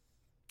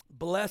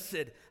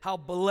 Blessed, how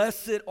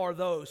blessed are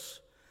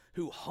those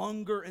who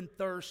hunger and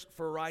thirst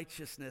for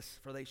righteousness,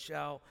 for they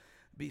shall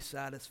be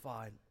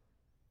satisfied.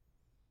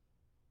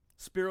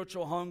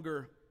 Spiritual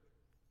hunger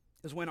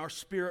is when our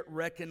spirit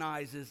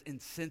recognizes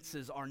and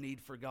senses our need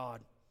for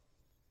God.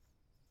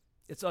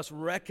 It's us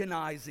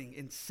recognizing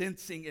and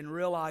sensing and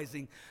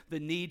realizing the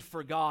need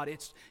for God.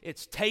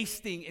 It's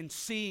tasting and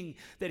seeing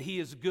that He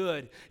is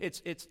good.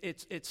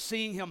 It's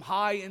seeing Him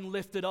high and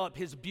lifted up,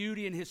 His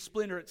beauty and His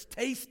splendor. It's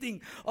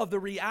tasting of the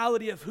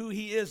reality of who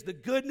He is, the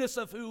goodness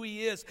of who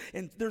He is.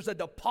 And there's a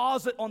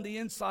deposit on the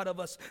inside of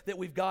us that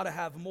we've got to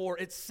have more.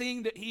 It's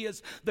seeing that He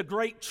is the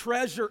great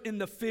treasure in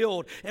the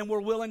field, and we're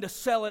willing to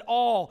sell it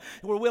all.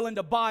 We're willing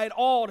to buy it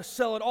all, to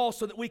sell it all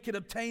so that we can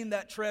obtain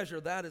that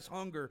treasure. That is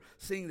hunger,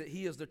 seeing that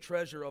He is the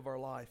treasure of our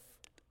life.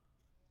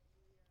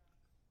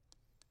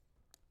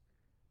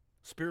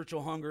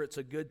 Spiritual hunger, it's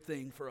a good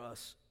thing for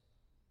us.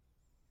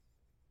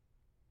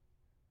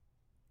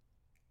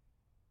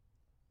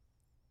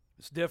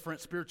 It's different.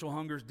 Spiritual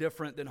hunger is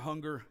different than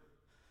hunger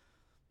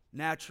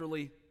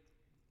naturally.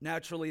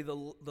 Naturally,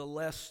 the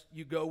less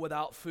you go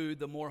without food,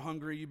 the more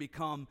hungry you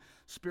become.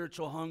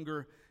 Spiritual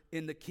hunger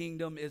in the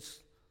kingdom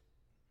is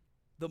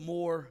the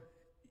more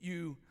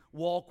you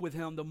walk with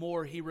Him, the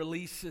more He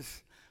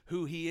releases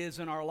who He is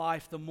in our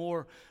life, the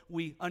more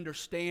we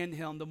understand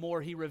Him, the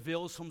more He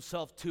reveals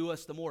Himself to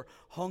us, the more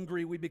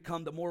hungry we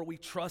become, the more we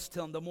trust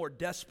Him, the more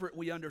desperate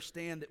we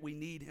understand that we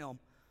need Him.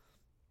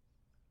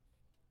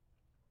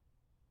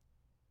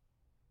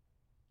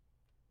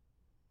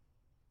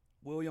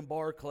 William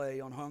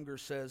Barclay on hunger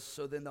says,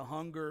 "So then the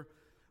hunger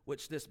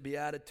which this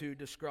beatitude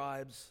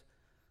describes,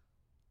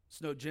 it's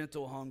no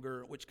gentle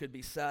hunger which could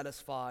be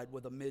satisfied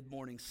with a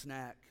mid-morning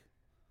snack.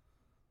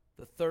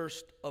 The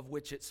thirst of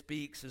which it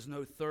speaks is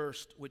no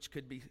thirst which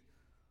could be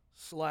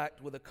slaked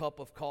with a cup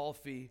of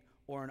coffee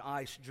or an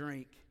iced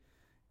drink.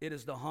 It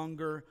is the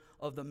hunger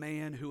of the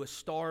man who is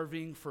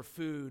starving for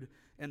food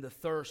and the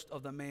thirst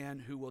of the man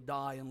who will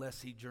die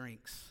unless he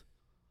drinks."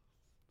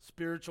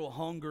 Spiritual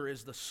hunger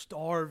is the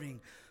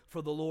starving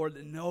for the Lord,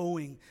 the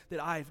knowing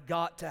that I've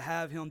got to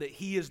have Him, that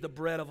He is the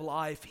bread of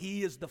life,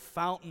 He is the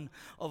fountain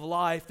of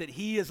life, that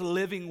He is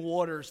living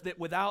waters, that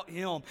without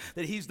Him,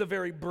 that He's the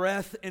very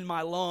breath in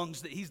my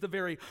lungs, that He's the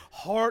very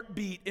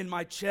heartbeat in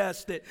my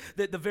chest, that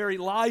the very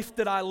life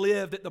that I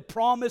live, that the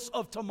promise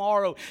of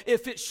tomorrow,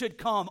 if it should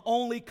come,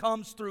 only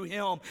comes through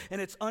Him. And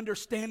it's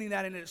understanding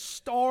that, and it's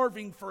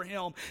starving for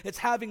Him. It's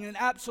having an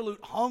absolute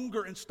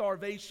hunger and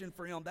starvation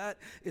for Him. That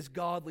is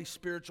godly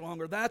spiritual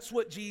hunger. That's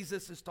what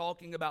Jesus is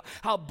talking about.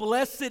 How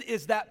blessed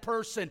is that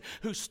person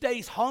who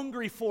stays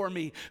hungry for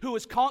me, who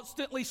is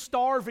constantly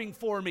starving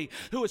for me,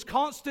 who is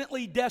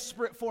constantly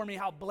desperate for me.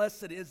 How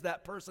blessed is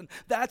that person.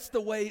 That's the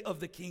way of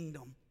the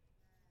kingdom.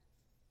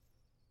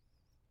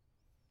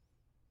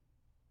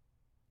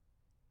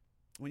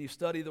 When you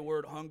study the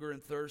word hunger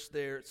and thirst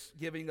there, it's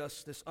giving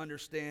us this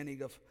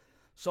understanding of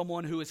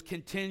someone who is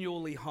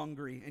continually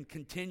hungry and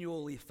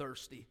continually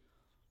thirsty.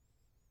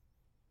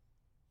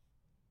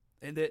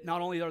 And that not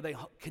only are they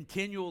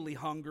continually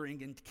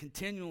hungering and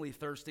continually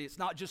thirsty, it's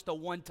not just a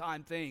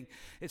one-time thing.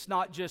 It's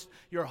not just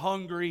you're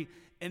hungry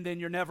and then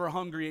you're never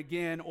hungry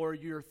again, or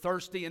you're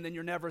thirsty and then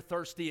you're never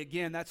thirsty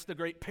again. That's the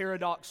great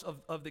paradox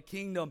of the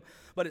kingdom.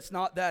 But it's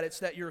not that.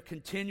 It's that you're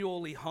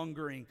continually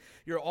hungering.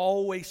 You're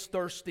always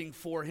thirsting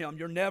for Him.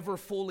 You're never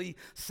fully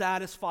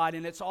satisfied.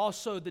 And it's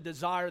also the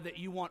desire that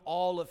you want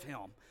all of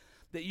Him.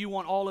 That you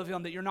want all of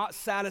Him, that you're not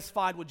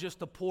satisfied with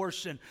just a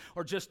portion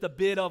or just a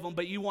bit of Him,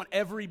 but you want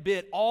every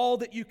bit, all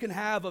that you can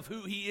have of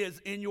who He is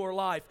in your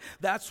life.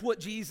 That's what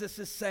Jesus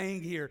is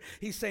saying here.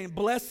 He's saying,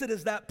 blessed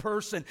is that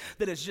person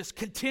that is just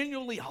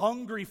continually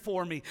hungry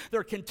for me.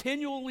 They're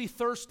continually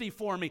thirsty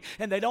for me,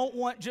 and they don't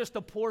want just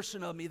a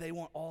portion of me, they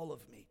want all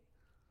of me.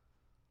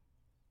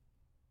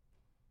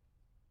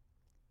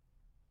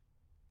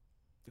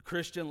 The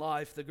Christian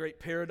life, the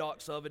great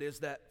paradox of it is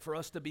that for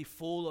us to be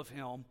full of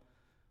Him,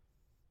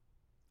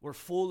 we're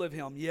full of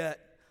Him, yet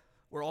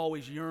we're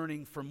always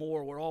yearning for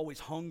more. We're always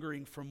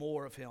hungering for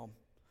more of Him.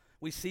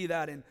 We see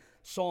that in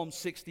Psalm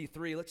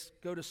 63. Let's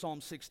go to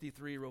Psalm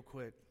 63 real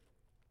quick.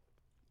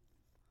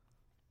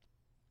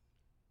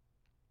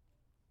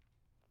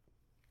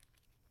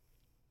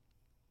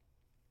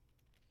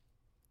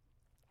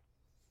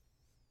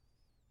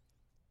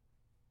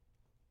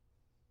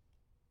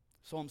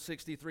 Psalm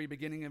 63,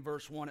 beginning in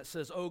verse 1, it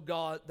says, "O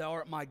God, Thou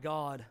art my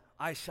God.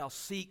 I shall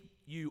seek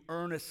You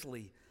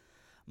earnestly.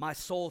 My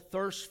soul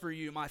thirsts for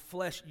You, my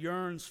flesh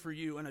yearns for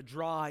You in a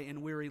dry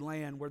and weary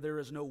land where there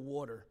is no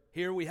water."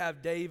 Here we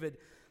have David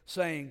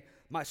saying,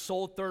 my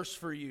soul thirsts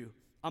for You,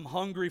 I'm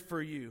hungry for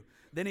You.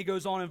 Then he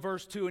goes on in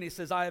verse 2 and he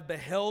says, I have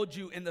beheld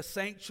You in the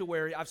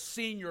sanctuary, I've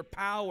seen Your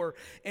power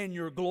and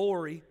Your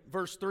glory.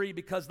 Verse 3,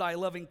 because Thy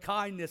loving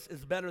kindness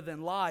is better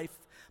than life,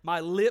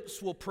 my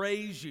lips will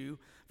praise You.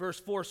 Verse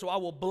 4, so I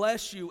will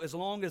bless You as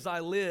long as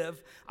I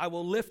live. I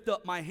will lift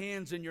up my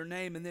hands in Your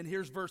name. And then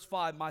here's verse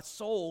 5. My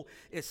soul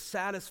is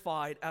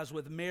satisfied as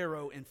with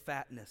marrow and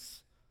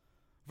fatness.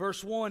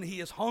 Verse 1,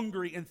 he is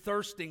hungry and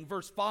thirsting.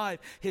 Verse 5,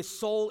 his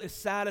soul is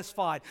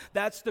satisfied.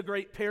 That's the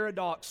great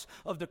paradox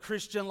of the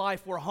Christian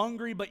life. We're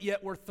hungry, but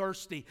yet we're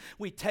thirsty.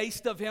 We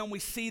taste of him, we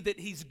see that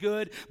he's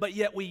good, but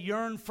yet we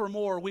yearn for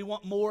more. We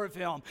want more of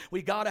him.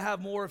 We got to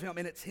have more of him,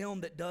 and it's him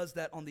that does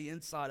that on the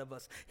inside of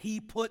us. He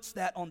puts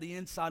that on the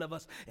inside of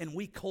us, and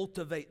we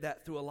cultivate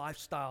that through a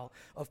lifestyle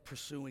of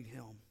pursuing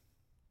him.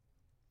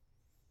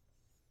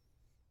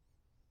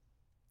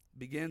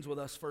 Begins with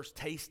us first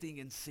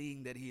tasting and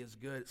seeing that he is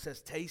good. It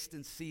says, taste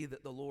and see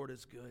that the Lord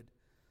is good.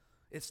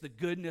 It's the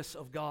goodness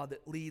of God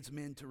that leads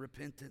men to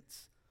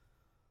repentance.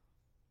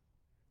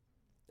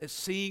 It's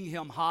seeing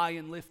him high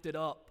and lifted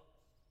up.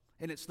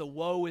 And it's the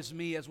woe is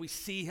me as we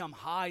see him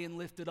high and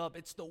lifted up.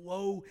 It's the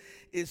woe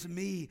is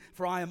me,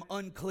 for I am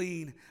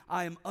unclean.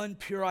 I am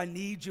impure. I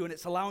need you. And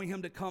it's allowing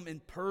him to come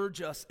and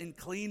purge us and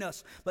clean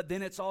us. But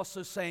then it's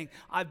also saying,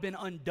 I've been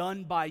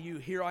undone by you.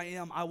 Here I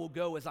am. I will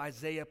go, as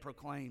Isaiah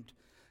proclaimed.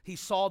 He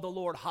saw the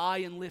Lord high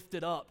and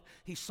lifted up.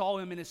 He saw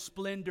him in his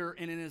splendor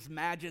and in his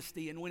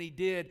majesty. And when he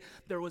did,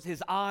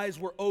 his eyes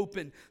were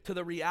open to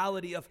the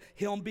reality of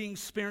him being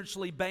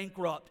spiritually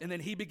bankrupt. And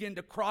then he began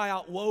to cry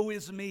out, woe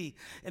is me.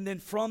 And then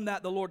from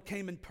that, the Lord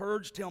came and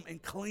purged him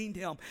and cleaned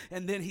him.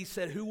 And then he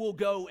said, who will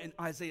go? And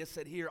Isaiah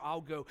said, here,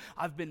 I'll go.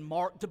 I've been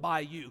marked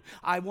by you.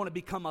 I want to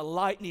become a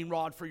lightning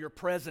rod for your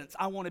presence.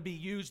 I want to be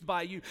used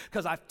by you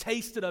because I've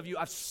tasted of you.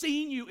 I've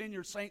seen you in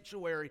your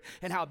sanctuary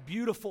and how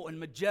beautiful and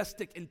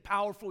majestic and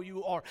powerful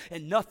you are,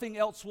 and nothing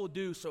else will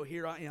do, so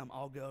here I am,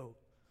 I'll go.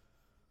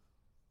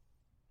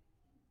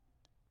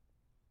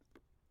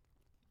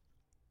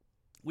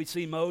 We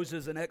see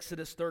Moses in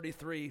Exodus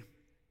 33.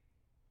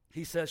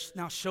 He says,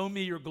 now show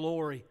me your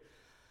glory.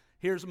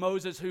 Here's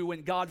Moses who,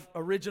 when God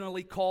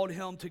originally called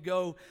him to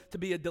go to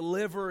be a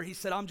deliverer, he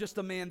said, I'm just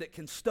a man that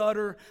can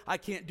stutter. I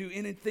can't do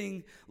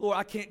anything. Lord,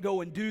 I can't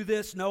go and do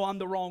this. No, I'm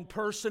the wrong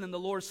person. And the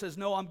Lord says,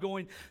 no, I'm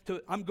going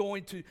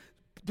to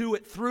do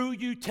it through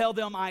you. Tell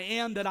them I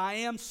am that I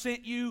am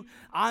sent you.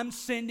 I'm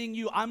sending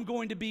you. I'm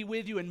going to be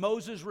with you. And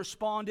Moses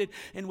responded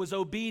and was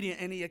obedient.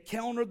 And he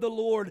encountered the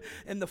Lord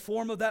in the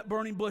form of that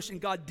burning bush.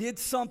 And God did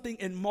something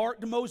and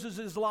marked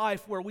Moses'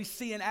 life, where we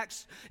see in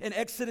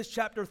Exodus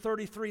chapter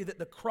 33 that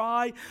the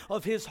cry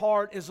of his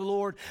heart is,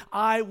 Lord,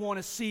 I want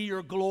to see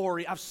your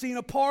glory. I've seen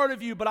a part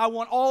of you, but I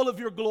want all of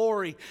your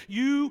glory.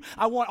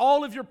 I want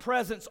all of your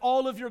presence,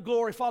 all of your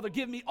glory. Father,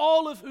 give me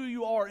all of who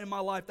you are in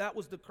my life. That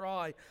was the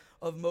cry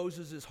of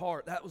Moses'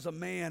 heart. That was a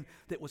man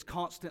that was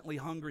constantly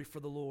hungry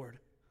for the Lord.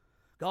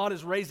 God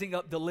is raising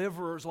up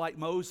deliverers like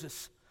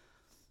Moses.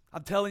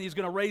 I'm telling you, he's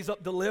going to raise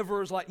up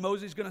deliverers like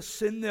Moses. He's going to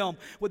send them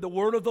with the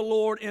word of the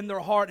Lord in their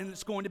heart, and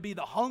it's going to be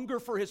the hunger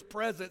for his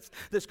presence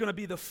that's going to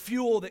be the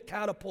fuel that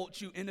catapults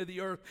you into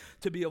the earth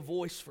to be a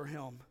voice for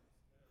him.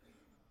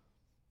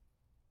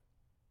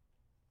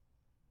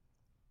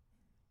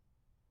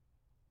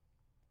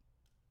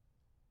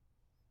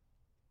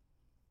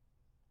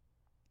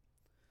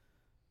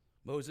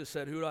 Moses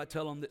said, who do I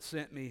tell them that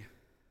sent me?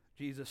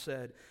 Jesus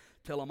said,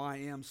 tell them I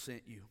am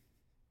sent you.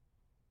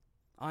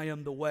 I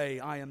am the way,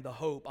 I am the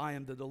hope, I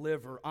am the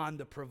deliverer, I'm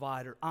the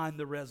provider, I'm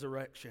the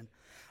resurrection.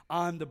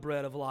 I'm the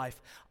bread of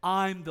life.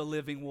 I'm the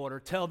living water.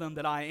 Tell them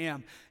that I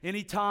am.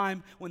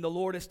 Anytime when the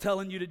Lord is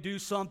telling you to do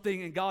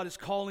something and God is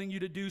calling you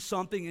to do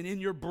something, and in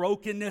your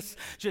brokenness,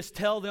 just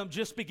tell them,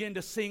 just begin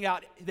to sing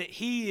out that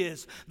He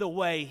is the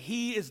way.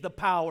 He is the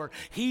power.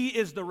 He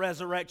is the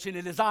resurrection.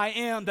 It is I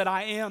am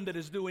that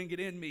is doing it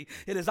in me.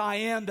 It is I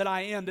am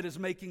that is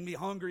making me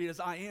hungry. It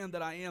is I am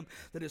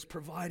that is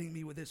providing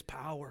me with His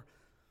power.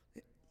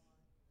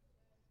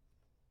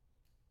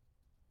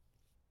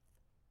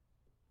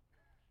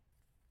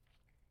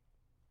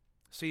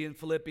 See, in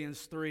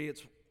Philippians 3,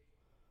 it's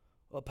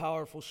a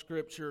powerful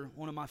scripture.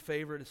 One of my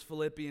favorite is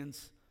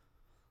Philippians.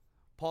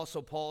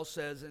 Apostle Paul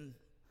says, and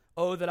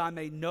oh, that I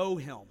may know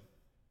Him.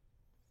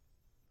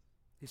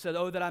 He said,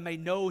 oh, that I may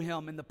know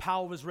Him in the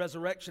power of His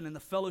resurrection and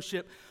the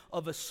fellowship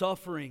of His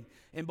suffering.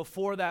 And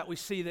before that, we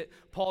see that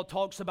Paul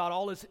talks about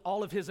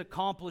all of his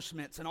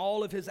accomplishments and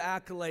all of his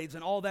accolades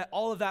and all that.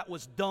 All of that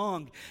was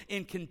dung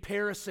in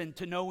comparison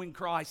to knowing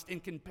Christ, in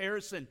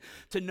comparison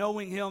to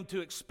knowing Him,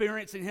 to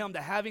experiencing Him,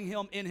 to having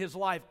Him in his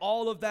life.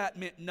 All of that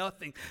meant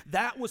nothing.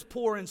 That was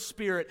poor in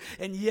spirit.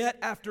 And yet,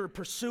 after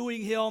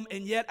pursuing Him,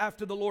 and yet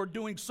after the Lord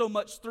doing so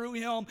much through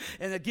him,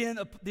 and again,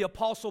 the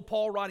Apostle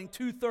Paul writing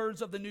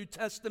 2/3 of the New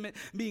Testament,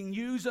 being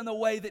used in the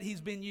way that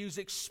he's been used,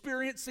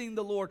 experiencing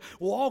the Lord,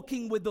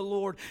 walking with the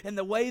Lord, and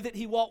the way that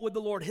he walked with the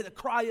Lord, the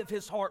cry of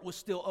his heart was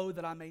still, oh,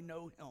 that I may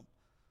know Him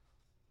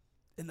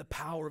in the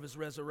power of His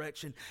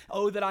resurrection.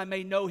 Oh, that I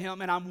may know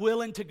Him, and I'm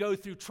willing to go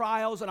through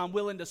trials, and I'm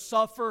willing to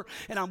suffer,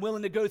 and I'm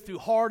willing to go through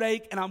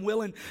heartache, and I'm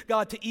willing,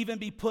 God, to even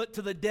be put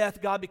to the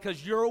death, God,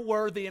 because You're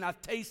worthy, and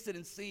I've tasted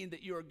and seen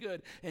that You are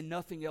good, and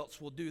nothing else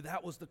will do.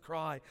 That was the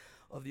cry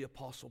of the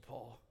Apostle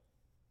Paul.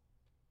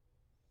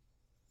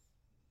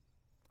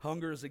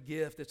 Hunger is a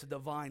gift. It's a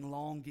divine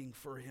longing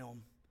for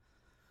Him.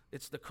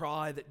 It's the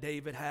cry that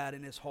David had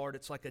in his heart.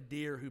 It's like a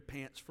deer who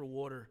pants for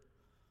water.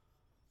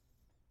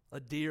 A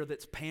deer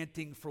that's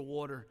panting for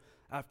water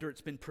after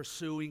it's been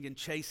pursuing and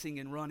chasing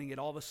and running, it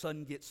all of a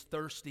sudden gets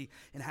thirsty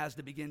and has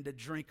to begin to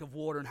drink of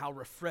water, and how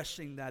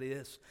refreshing that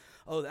is.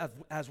 Oh,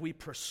 as we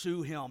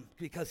pursue Him,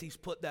 because He's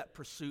put that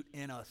pursuit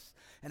in us.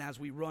 And as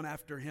we run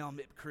after Him,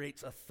 it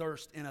creates a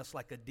thirst in us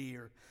like a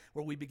deer,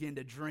 where we begin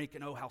to drink,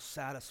 and oh, how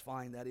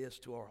satisfying that is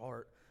to our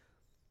heart.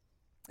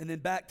 And then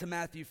back to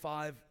Matthew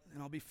 5,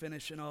 and I'll be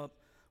finishing up.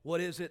 What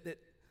is it that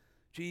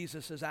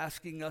Jesus is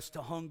asking us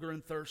to hunger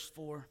and thirst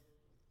for?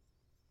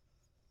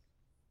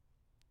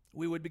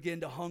 We would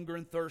begin to hunger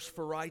and thirst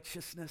for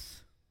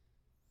righteousness.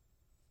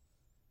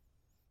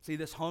 See,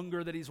 this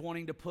hunger that He's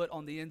wanting to put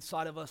on the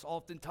inside of us,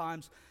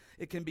 oftentimes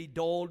it can be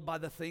dulled by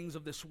the things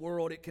of this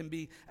world. It can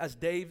be, as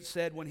Dave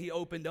said when he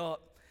opened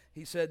up,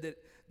 he said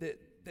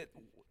that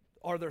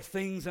are there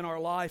things in our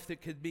life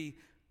that could be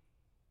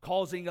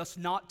causing us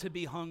not to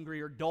be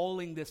hungry or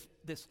dulling this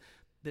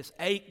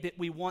ache that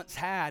we once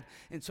had.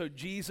 And so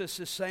Jesus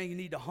is saying you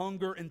need to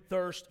hunger and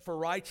thirst for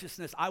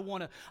righteousness.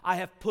 I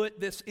have put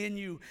this in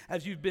you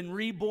as you've been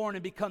reborn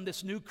and become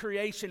this new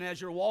creation.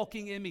 As you're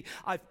walking in me,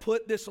 I've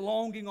put this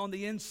longing on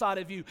the inside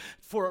of you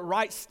for a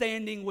right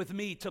standing with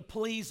me, to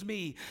please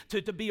me,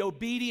 to be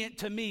obedient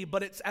to me.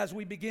 But it's as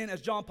we begin, as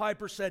John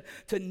Piper said,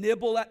 to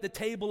nibble at the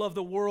table of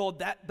the world,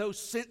 that those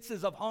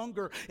senses of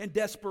hunger and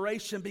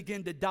desperation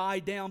begin to die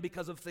down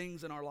because of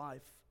things in our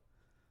life.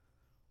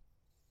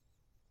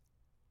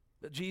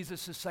 But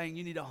Jesus is saying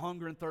you need to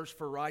hunger and thirst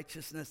for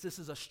righteousness. This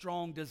is a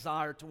strong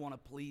desire to want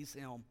to please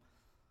Him.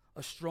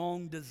 A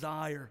strong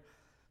desire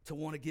to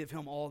want to give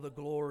Him all the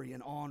glory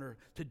and honor,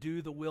 to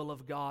do the will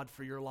of God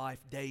for your life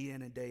day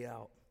in and day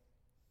out.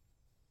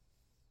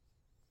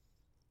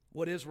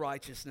 What is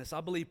righteousness?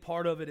 I believe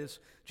part of it is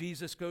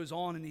Jesus goes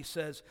on and He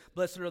says,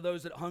 blessed are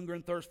those that hunger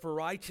and thirst for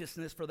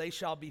righteousness, for they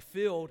shall be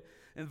filled.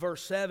 In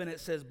verse 7 it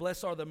says,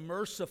 blessed are the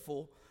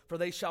merciful, for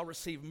they shall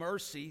receive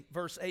mercy.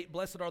 Verse 8,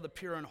 blessed are the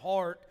pure in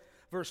heart.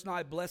 Verse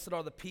 9, blessed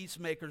are the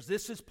peacemakers.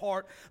 This is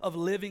part of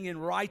living in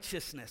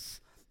righteousness.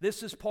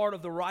 This is part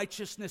of the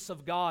righteousness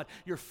of God.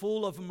 You're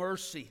full of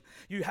mercy.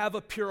 You have a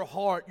pure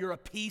heart. You're a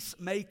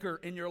peacemaker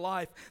in your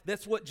life.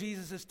 That's what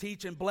Jesus is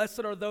teaching.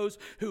 Blessed are those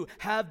who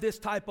have this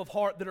type of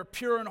heart, that are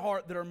pure in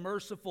heart, that are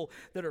merciful,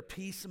 that are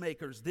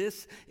peacemakers.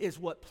 This is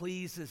what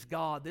pleases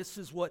God. This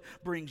is what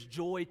brings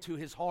joy to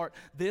His heart.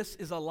 This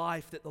is a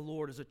life that the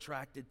Lord is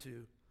attracted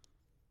to.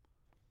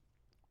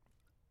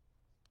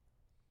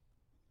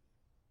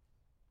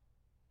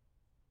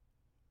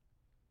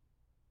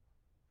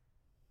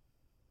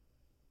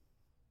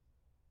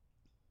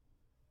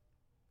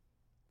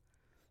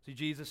 See,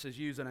 Jesus is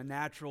using a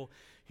natural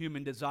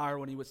human desire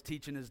when He was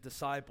teaching His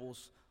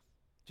disciples.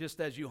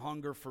 Just as you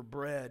hunger for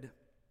bread,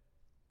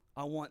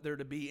 I want there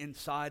to be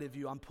inside of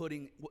you. I'm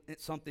putting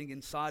something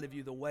inside of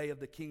you. The way of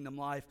the kingdom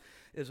life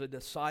is a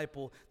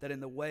disciple, that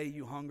in the way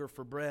you hunger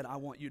for bread, I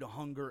want you to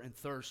hunger and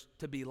thirst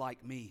to be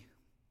like me.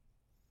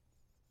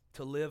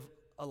 To live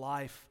a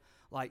life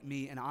like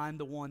me, and I'm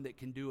the one that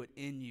can do it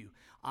in you.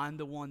 I'm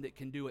the one that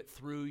can do it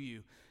through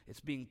you. It's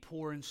being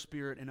poor in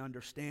spirit and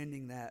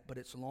understanding that, but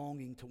it's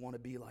longing to want to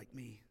be like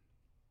me.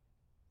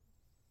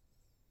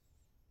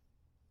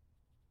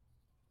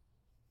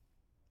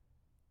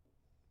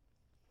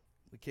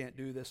 We can't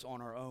do this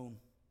on our own.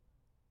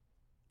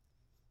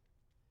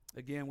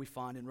 Again, we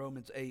find in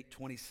Romans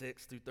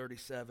 8:26 through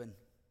 37,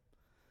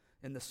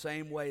 in the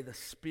same way the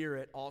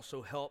Spirit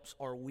also helps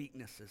our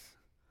weaknesses.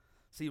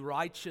 See,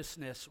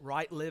 righteousness,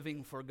 right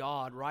living for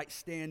God, right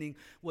standing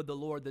with the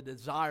Lord, the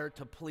desire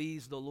to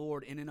please the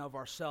Lord in and of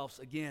ourselves,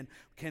 again,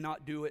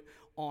 cannot do it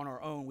on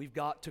our own. We've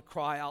got to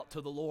cry out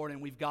to the Lord,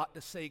 and we've got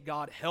to say,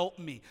 God, help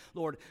me.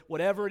 Lord,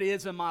 whatever it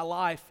is in my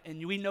life,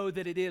 and we know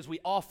that it is, we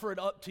offer it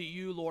up to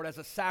you, Lord, as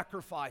a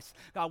sacrifice.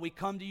 God, we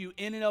come to you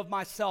in and of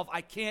myself.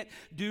 I can't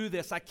do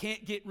this. I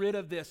can't get rid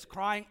of this.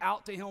 Crying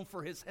out to Him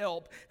for His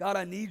help. God,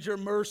 I need your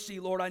mercy,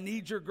 Lord. I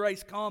need your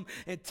grace. Come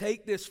and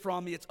take this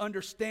from me. It's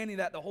understanding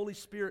that the Holy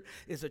Spirit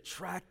is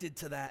attracted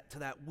to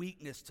that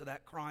weakness, to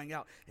that crying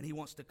out, and He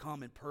wants to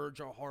come and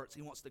purge our hearts.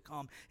 He wants to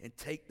come and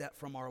take that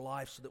from our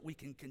life so that we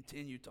can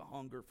continue to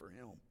hunger for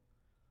Him.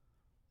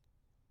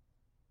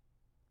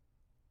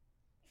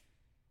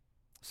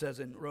 It says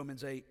in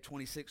Romans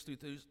 8:26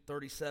 through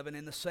 37,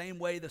 in the same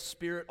way the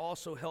Spirit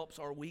also helps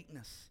our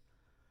weakness.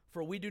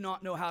 For we do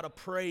not know how to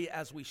pray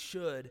as we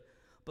should,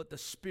 but the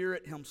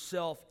Spirit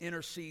Himself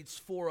intercedes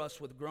for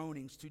us with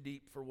groanings too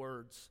deep for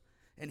words.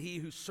 And He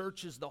who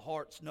searches the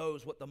hearts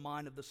knows what the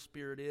mind of the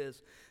Spirit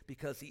is,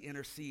 because He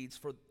intercedes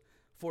for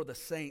the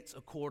saints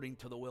according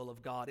to the will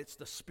of God. It's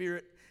the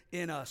Spirit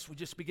in us. We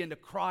just begin to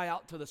cry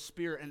out to the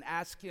Spirit and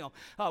ask Him,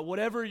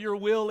 whatever your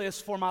will is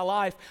for my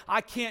life,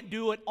 I can't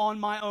do it on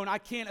my own. I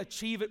can't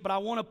achieve it, but I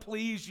want to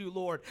please you,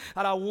 Lord.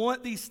 And I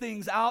want these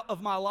things out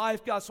of my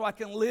life, God, so I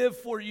can live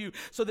for you,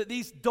 so that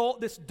this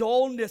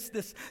dullness,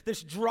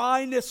 this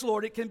dryness,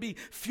 Lord, it can be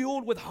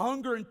fueled with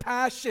hunger and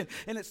passion.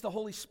 And it's the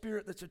Holy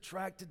Spirit that's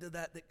attracted to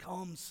that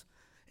comes.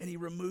 And He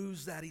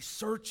removes that. He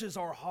searches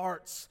our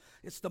hearts.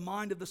 It's the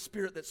mind of the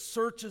Spirit that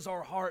searches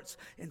our hearts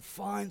and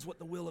finds what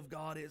the will of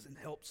God is and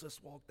helps us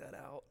walk that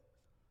out.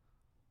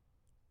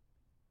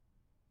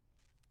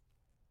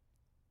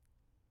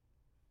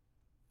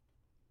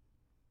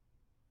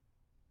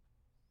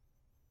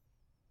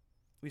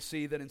 We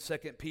see that in 2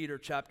 Peter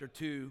chapter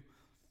 2,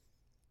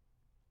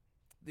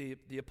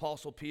 the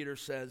Apostle Peter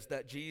says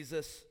that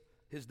Jesus,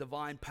 his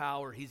divine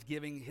power, he's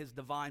giving his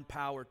divine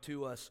power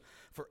to us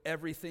for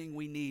everything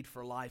we need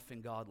for life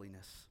and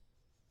godliness.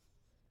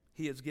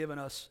 He has given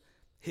us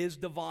his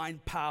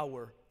divine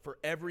power for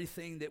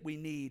everything that we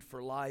need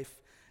for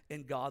life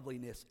and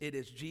godliness. It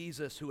is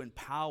Jesus who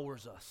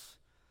empowers us.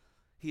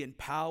 He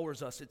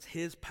empowers us. It's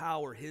his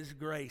power, his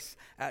grace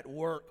at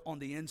work on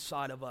the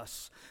inside of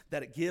us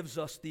that it gives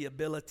us the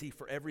ability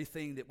for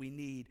everything that we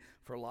need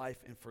for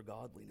life and for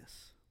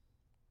godliness.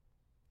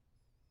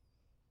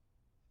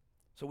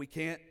 So we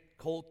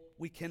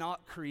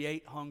cannot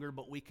create hunger,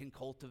 but we can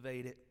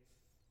cultivate it.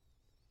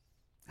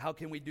 How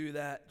can we do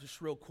that?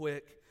 Just real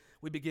quick.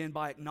 We begin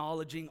by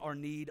acknowledging our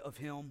need of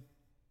him.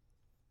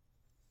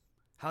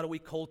 How do we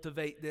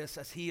cultivate this?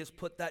 As he has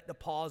put that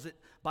deposit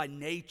by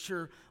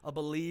nature, a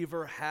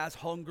believer has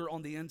hunger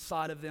on the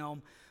inside of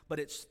them, but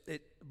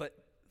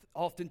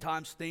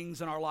oftentimes things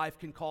in our life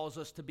can cause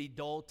us to be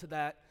dull to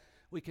that.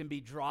 We can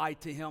be dry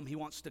to him. He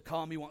wants to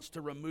come. He wants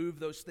to remove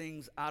those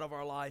things out of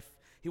our life.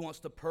 He wants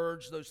to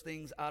purge those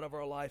things out of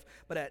our life.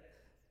 But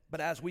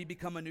as we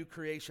become a new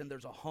creation,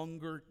 there's a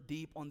hunger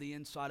deep on the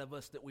inside of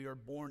us that we are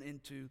born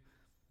into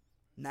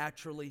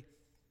naturally.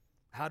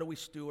 How do we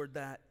steward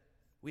that?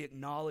 We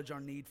acknowledge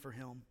our need for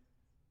him.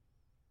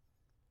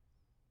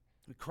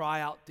 We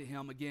cry out to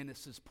him. Again,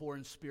 it's his poor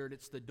in spirit.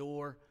 It's the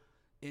door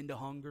into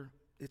hunger.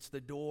 It's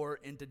the door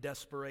into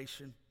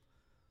desperation.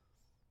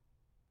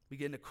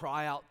 Begin to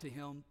cry out to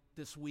him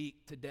this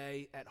week,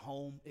 today, at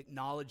home,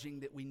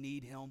 acknowledging that we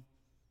need him.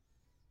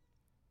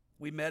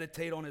 We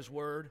meditate on his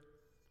word.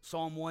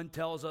 Psalm 1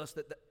 tells us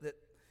that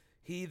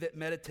he that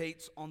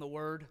meditates on the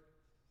word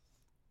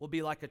will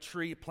be like a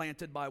tree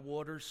planted by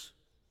waters.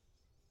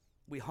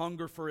 We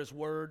hunger for his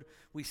word.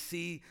 We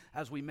see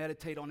as we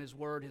meditate on his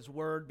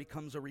word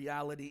becomes a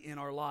reality in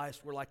our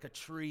lives. We're like a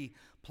tree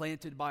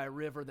planted by a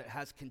river that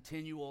has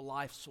continual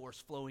life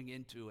source flowing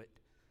into it.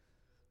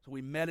 So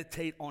we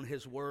meditate on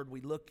his word.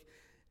 We look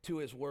to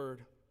his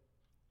word.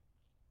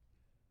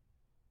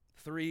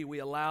 3, we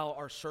allow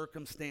our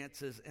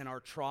circumstances and our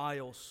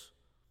trials,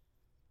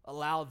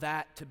 allow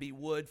that to be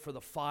wood for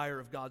the fire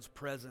of God's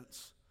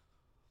presence.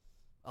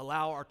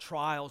 Allow our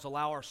trials,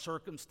 allow our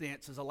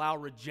circumstances, allow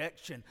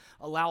rejection,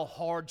 allow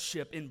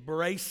hardship,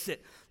 embrace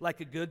it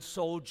like a good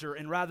soldier,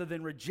 and rather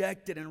than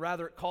reject it and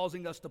rather it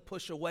causing us to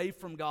push away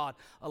from God,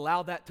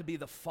 allow that to be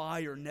the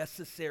fire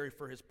necessary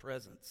for his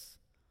presence.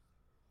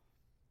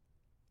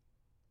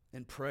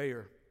 And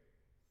prayer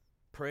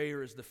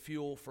is the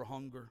fuel for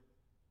hunger.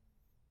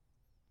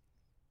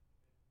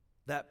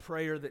 That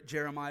prayer that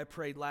Jeremiah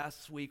prayed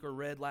last week or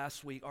read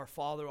last week, our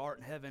Father art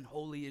in heaven,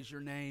 holy is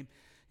your name.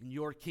 And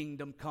your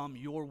kingdom come,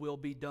 your will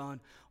be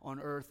done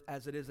on earth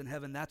as it is in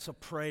heaven. That's a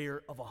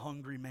prayer of a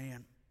hungry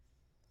man.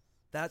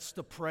 That's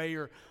the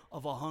prayer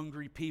of a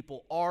hungry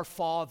people. Our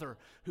Father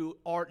who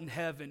art in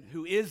heaven,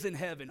 who is in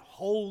heaven,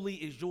 holy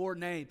is your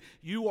name.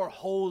 You are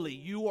holy,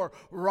 you are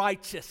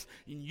righteous,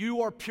 and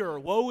you are pure.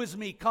 Woe is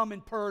me, come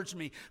and purge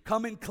me,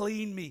 come and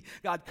clean me.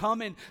 God,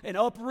 come and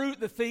uproot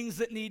the things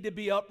that need to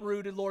be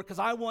uprooted, Lord, because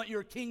I want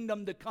your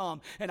kingdom to come,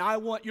 and I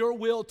want your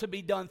will to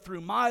be done through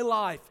my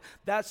life.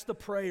 That's the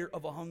prayer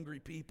of a hungry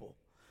people.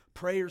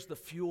 Prayer's the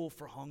fuel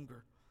for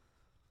hunger.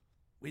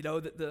 We know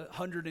that the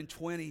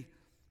 120,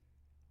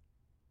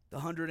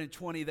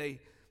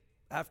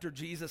 after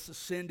Jesus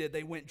ascended,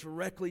 they went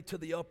directly to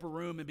the upper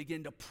room and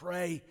began to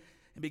pray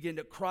and began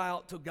to cry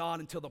out to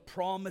God until the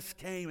promise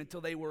came, until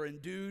they were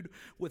endued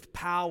with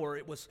power.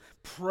 It was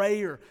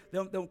prayer,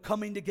 them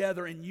coming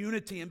together in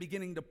unity and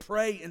beginning to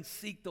pray and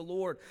seek the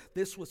Lord.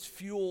 This was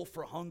fuel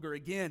for hunger.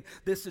 Again,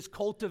 this is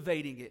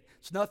cultivating it.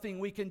 It's nothing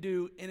we can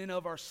do in and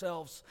of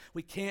ourselves.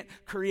 We can't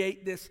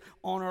create this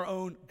on our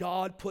own.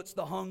 God puts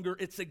the hunger.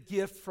 It's a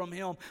gift from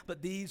him.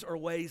 But these are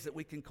ways that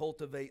we can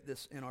cultivate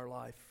this in our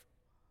life.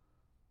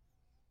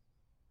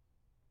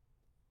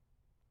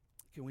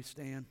 Can we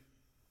stand?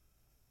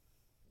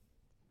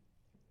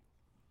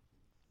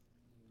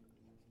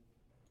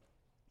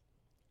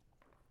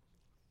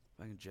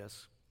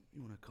 Jess,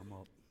 you want to come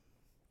up?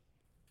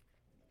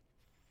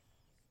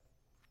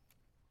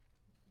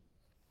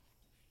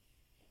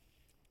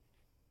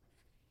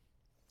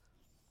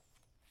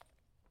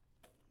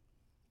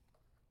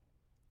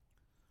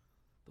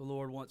 The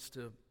Lord wants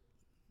to,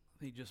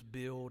 just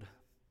build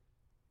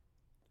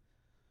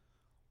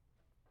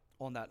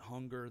on that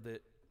hunger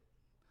that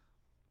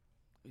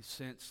we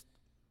sensed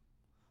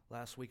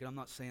last week. And I'm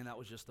not saying that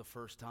was just the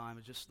first time.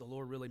 It's just the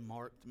Lord really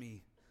marked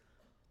me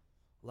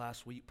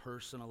last week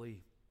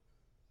personally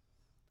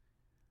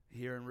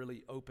here and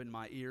really opened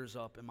my ears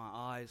up and my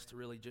eyes to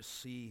really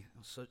just see.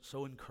 I'm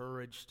so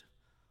encouraged.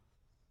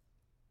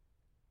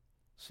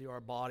 See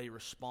our body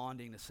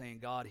responding to saying,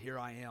 God, here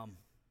I am.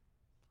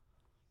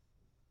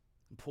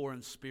 I'm poor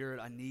in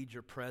spirit. I need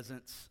your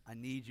presence. I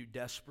need you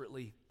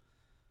desperately.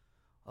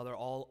 Father,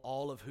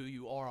 all of who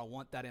you are, I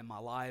want that in my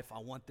life. I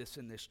want this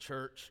in this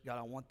church. God,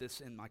 I want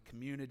this in my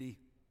community.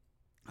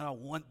 And I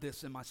want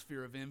this in my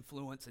sphere of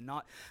influence, and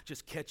not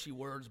just catchy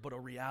words, but a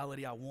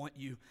reality. I want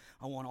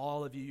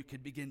all of you. You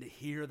could begin to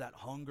hear that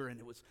hunger, and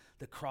it was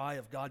the cry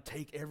of God,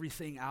 take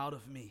everything out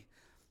of me.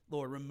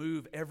 Lord,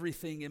 remove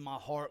everything in my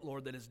heart,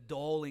 Lord, that is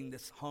dulling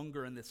this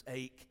hunger and this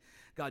ache.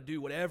 God,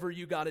 do whatever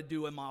you got to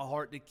do in my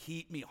heart to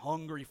keep me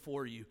hungry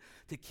for you,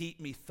 to keep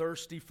me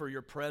thirsty for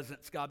your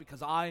presence, God,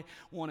 because I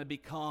want to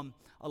become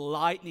a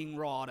lightning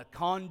rod, a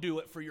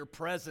conduit for your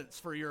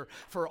presence,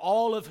 for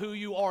all of who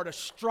you are, to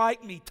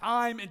strike me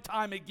time and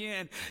time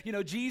again. You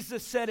know,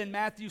 Jesus said in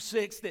Matthew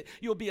 6 that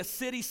you'll be a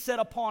city set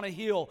upon a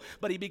hill,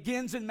 but he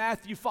begins in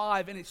Matthew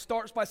 5, and it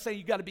starts by saying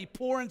you got to be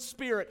poor in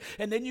spirit,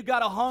 and then you got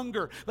to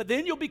hunger, but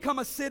then you'll become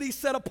a city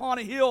set upon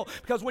a hill,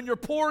 because when you're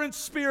poor in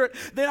spirit,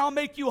 then I'll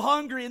make you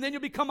hungry, and then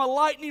you'll become a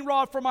lightning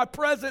rod for my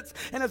presence,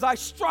 and as I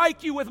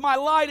strike you with my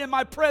light and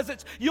my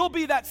presence, you'll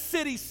be that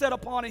city set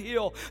upon a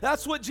hill.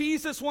 That's what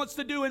Jesus wants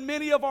to do in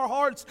many of our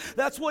hearts.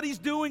 That's what he's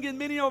doing in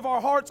many of our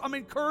hearts. I'm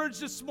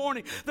encouraged this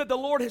morning that the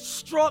Lord has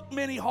struck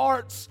many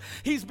hearts.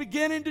 He's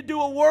beginning to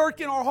do a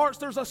work in our hearts.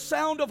 There's a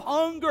sound of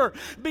hunger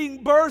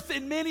being birthed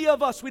in many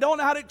of us. We don't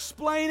know how to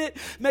explain it.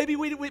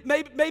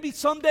 Maybe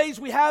some days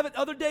we have it,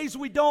 other days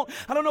we don't.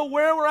 I don't know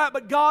where we're at,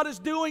 but God is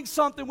doing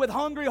something with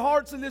hungry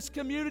hearts in this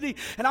community,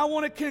 and I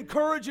want to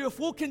encourage you, if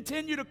we'll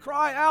continue to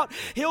cry out,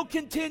 he'll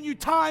continue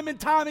time and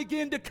time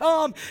again to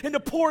come and to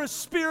pour his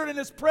Spirit and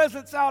his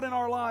presence out in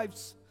our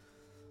lives.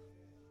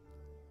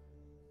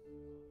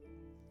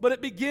 But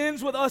it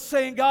begins with us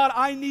saying, God,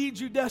 I need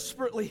you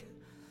desperately.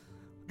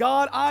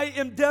 God, I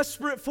am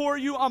desperate for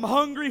you. I'm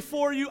hungry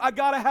for you. I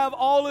got to have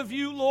all of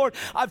you, Lord.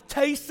 I've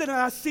tasted and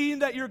I've seen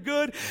that you're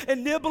good,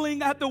 and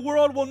nibbling at the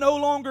world will no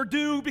longer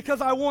do, because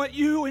I want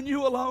you and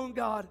you alone,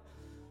 God.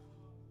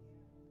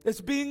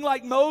 It's being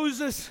like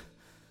Moses,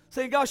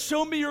 saying, God,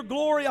 show me your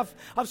glory.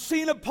 I've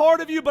seen a part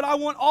of you, but I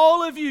want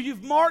all of you.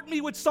 You've marked me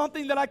with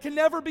something that I can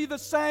never be the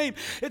same.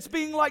 It's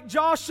being like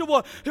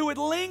Joshua, who would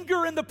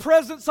linger in the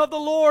presence of the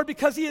Lord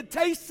because he had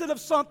tasted of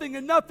something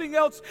and nothing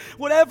else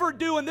would ever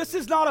do. And this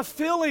is not a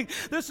feeling.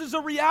 This is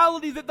a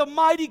reality that the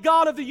mighty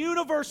God of the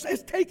universe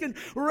has taken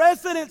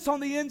residence on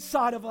the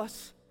inside of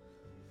us.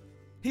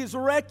 He has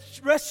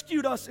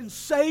rescued us and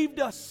saved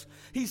us.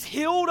 He's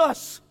healed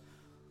us.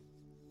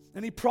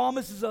 And he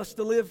promises us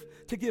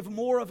to give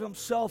more of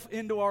himself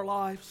into our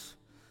lives.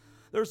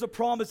 There's a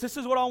promise. This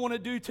is what I want to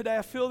do today.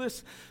 I feel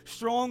this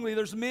strongly.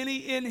 There's many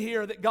in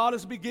here that God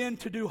has begun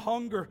to do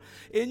hunger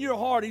in your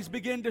heart. He's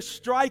begun to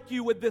strike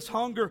you with this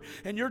hunger,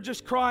 and you're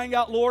just crying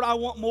out, Lord, I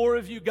want more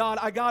of you, God.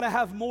 I got to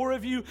have more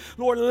of you.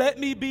 Lord, let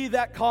me be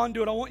that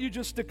conduit. I want you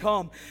just to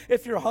come.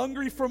 If you're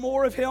hungry for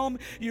more of him,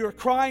 you're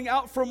crying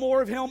out for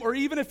more of him, or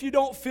even if you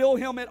don't feel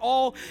him at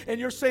all,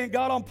 and you're saying,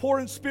 God, I'm poor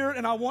in spirit,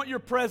 and I want your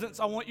presence,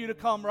 I want you to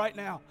come right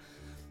now.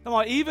 Come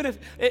on, even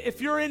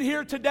if you're in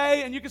here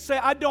today and you can say,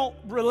 I don't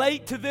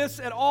relate to this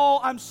at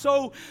all, I'm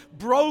so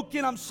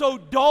broken, I'm so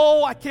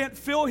dull, I can't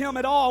feel him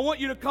at all, I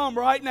want you to come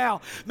right now.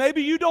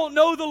 Maybe you don't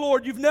know the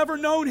Lord, you've never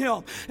known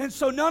him, and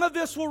so none of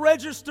this will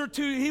register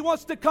to you. He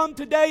wants to come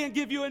today and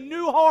give you a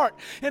new heart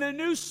and a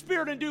new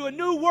spirit and do a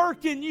new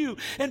work in you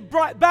and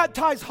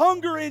baptize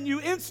hunger in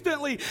you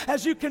instantly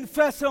as you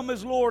confess him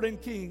as Lord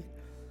and King.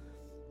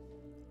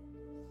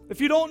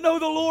 If you don't know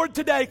the Lord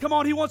today, come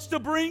on, he wants to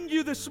bring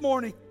you this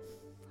morning.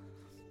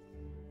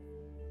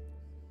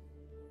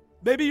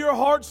 Maybe your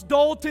heart's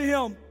dull to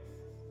him.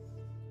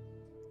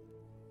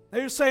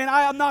 You're saying,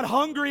 I'm not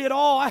hungry at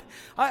all.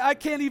 I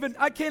can't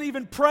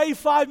even pray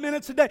 5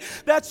 minutes a day.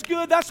 That's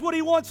good. That's what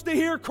he wants to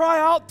hear. Cry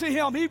out to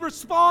him. He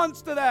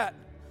responds to that.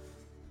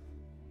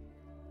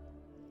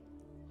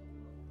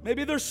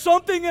 Maybe there's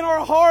something in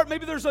our heart.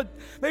 Maybe there's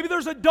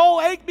a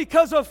dull ache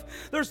because of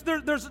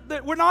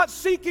we're not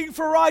seeking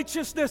for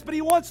righteousness, but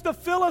he wants to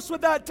fill us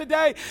with that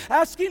today.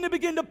 Ask him to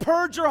begin to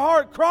purge your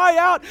heart. Cry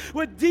out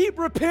with deep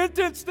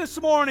repentance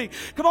this morning.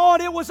 Come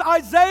on, it was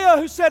Isaiah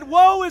who said,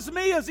 woe is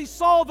me, as he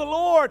saw the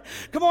Lord.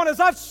 Come on, as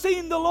I've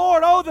seen the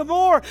Lord, oh, the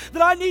more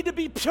that I need to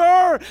be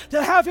pure,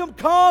 to have him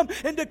come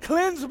and to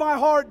cleanse my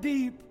heart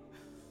deep.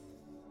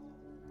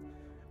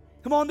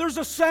 Come on, there's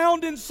a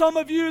sound in some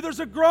of you. There's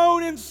a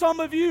groan in some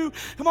of you.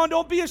 Come on,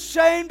 don't be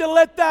ashamed to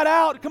let that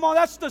out. Come on,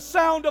 that's the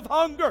sound of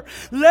hunger.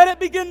 Let it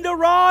begin to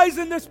rise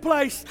in this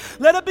place.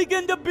 Let it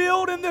begin to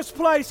build in this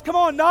place. Come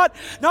on, not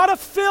a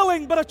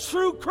feeling, but a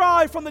true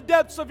cry from the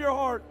depths of your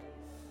heart.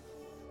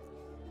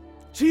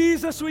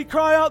 Jesus, we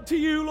cry out to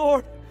you,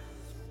 Lord.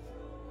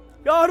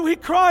 God, we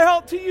cry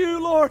out to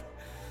you, Lord.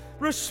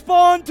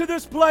 Respond to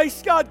this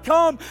place, God.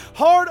 Come,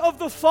 heart of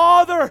the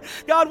Father.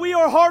 God, we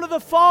are heart of the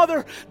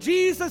Father.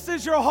 Jesus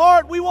is your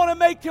heart. We want to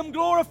make him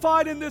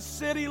glorified in this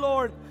city,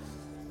 Lord.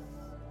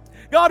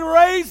 God,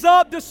 raise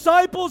up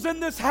disciples in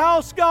this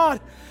house,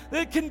 God,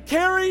 that can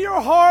carry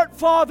your heart,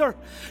 Father.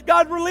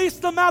 God, release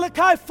the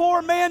Malachi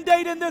 4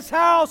 mandate in this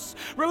house.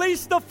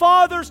 Release the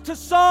fathers to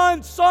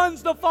sons,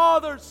 sons to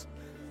fathers.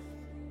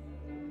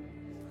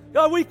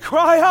 God, we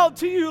cry out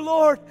to you,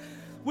 Lord.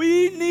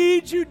 We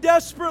need you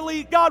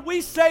desperately. God,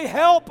 we say,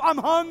 help, I'm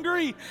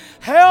hungry.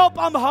 Help,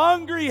 I'm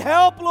hungry.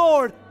 Help,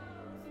 Lord.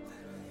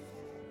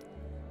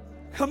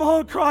 Come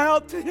on, cry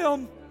out to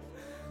Him.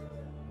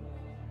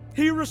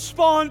 He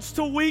responds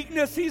to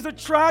weakness. He's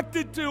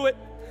attracted to it.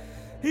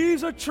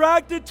 He's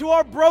attracted to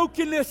our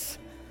brokenness.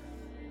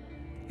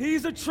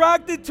 He's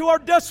attracted to our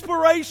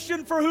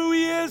desperation for who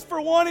He is,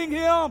 for wanting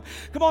Him.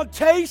 Come on,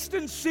 taste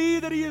and see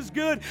that He is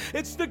good.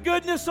 It's the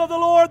goodness of the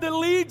Lord that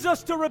leads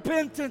us to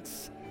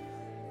repentance.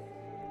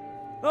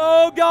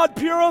 Oh, God,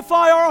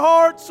 purify our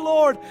hearts,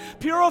 Lord.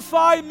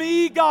 Purify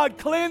me, God.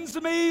 Cleanse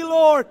me,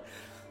 Lord.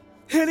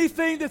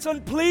 Anything that's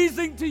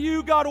unpleasing to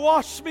You, God,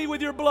 wash me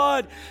with Your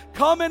blood.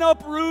 Come and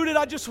uproot it.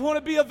 I just want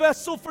to be a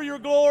vessel for Your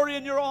glory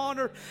and Your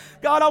honor.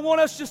 God, I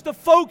want us just to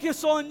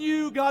focus on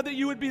You, God, that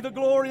You would be the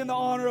glory and the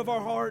honor of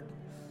our heart.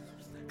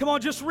 Come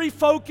on, just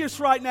refocus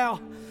right now.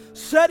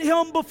 Set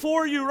Him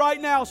before you right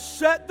now.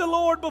 Set the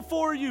Lord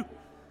before you.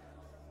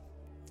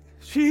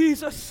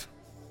 Jesus.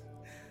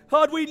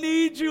 God, we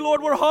need You,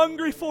 Lord. We're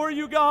hungry for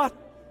You, God.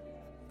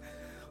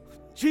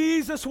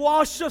 Jesus,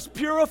 wash us,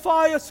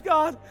 purify us,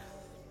 God.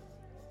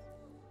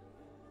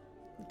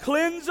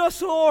 Cleanse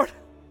us, Lord.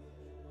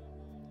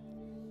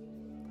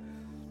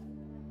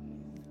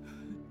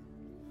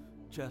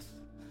 Jess,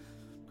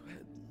 go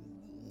ahead.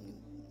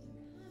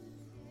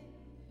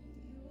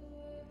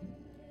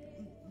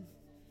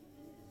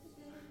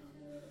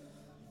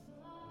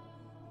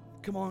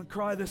 Come on,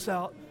 cry this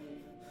out.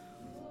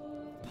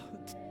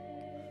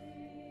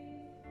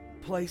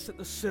 Place at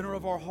the center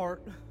of our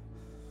heart.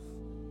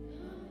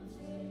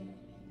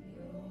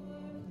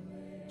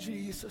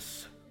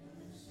 Jesus.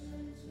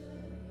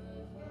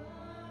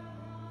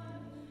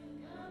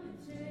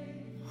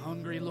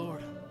 Hungry,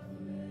 Lord.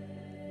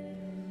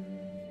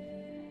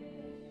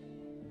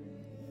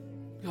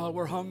 God,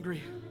 we're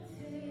hungry.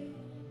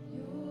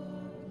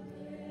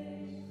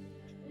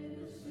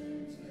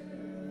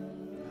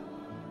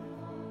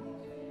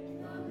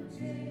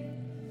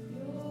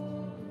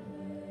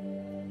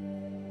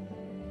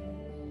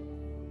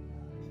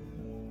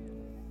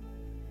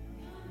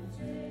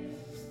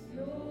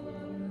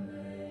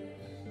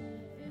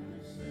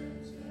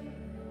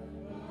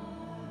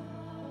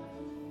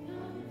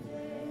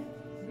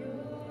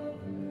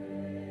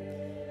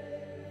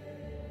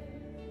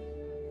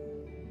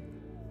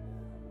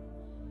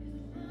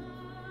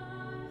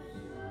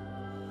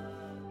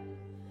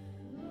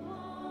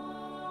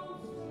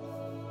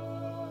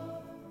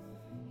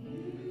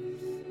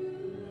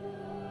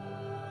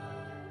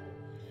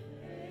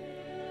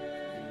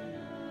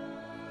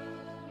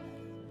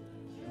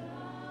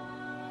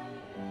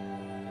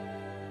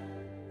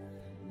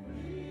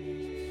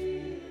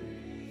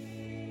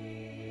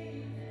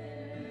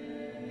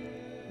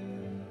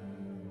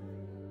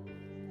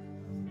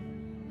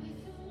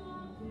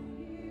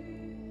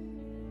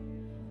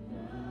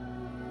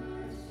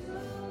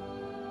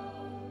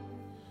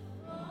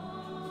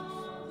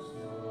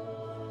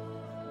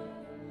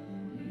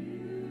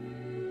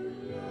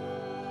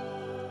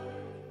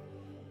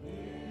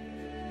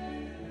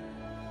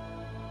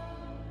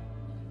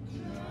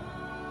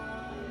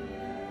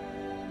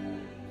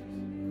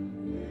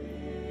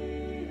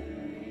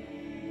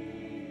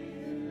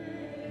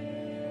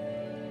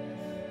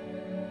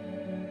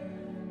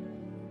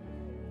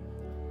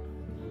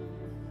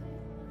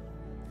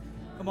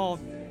 Come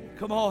on,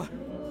 come on.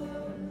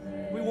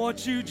 We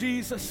want You,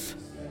 Jesus.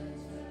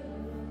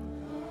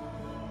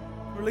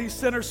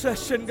 Release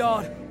intercession,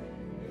 God.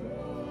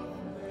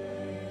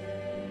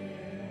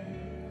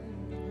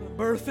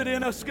 Birth it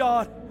in us,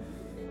 God.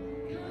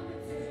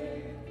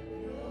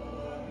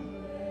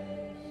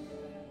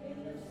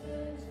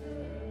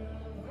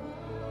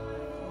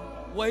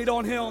 Wait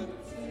on Him.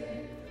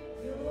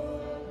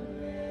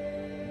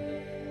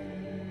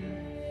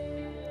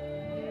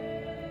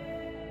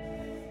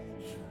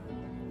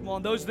 Come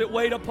on, those that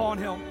wait upon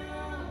Him.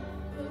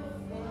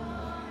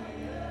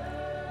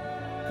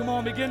 Come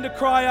on, begin to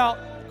cry out.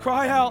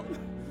 Cry out.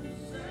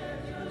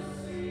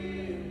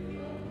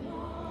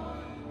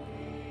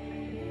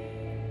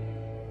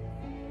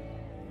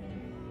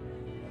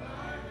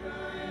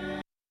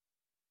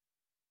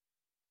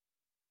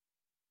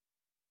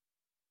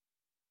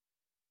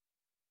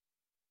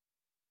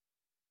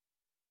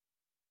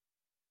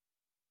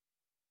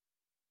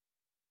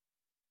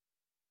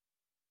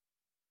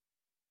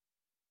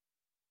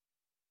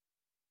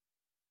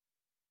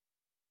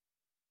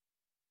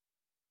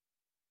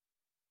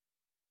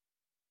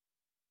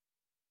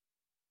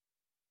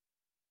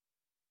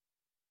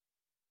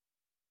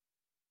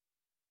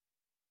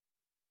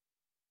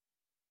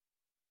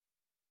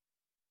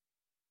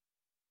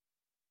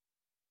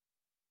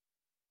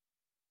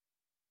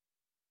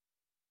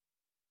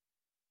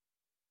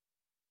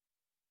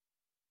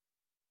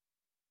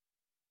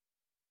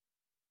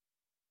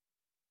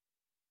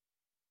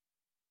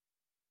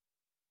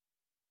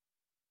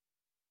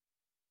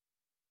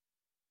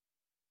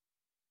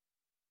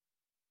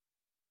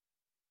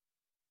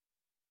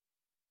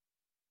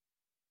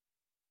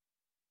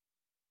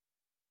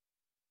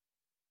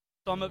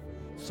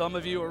 Some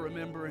of you are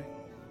remembering.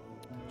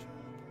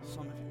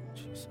 Some of you,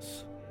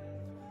 Jesus.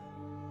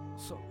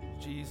 So,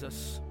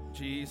 Jesus.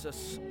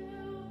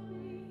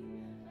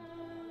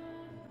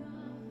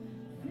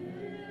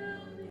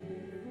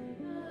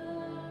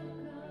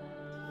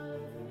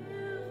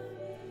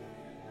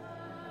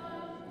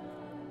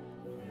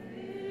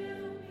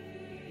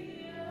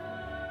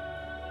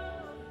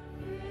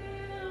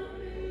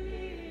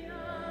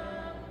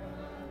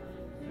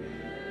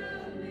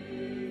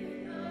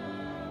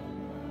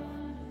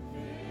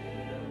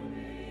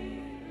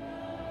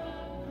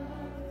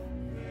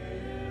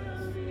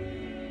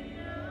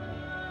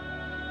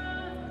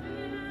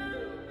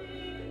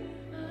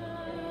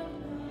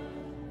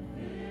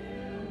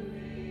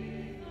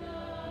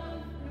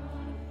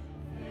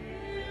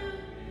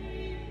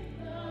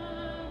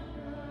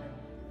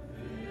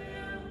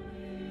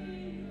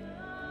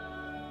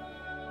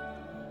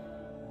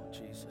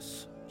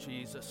 Jesus,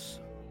 Jesus,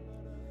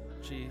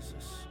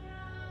 Jesus,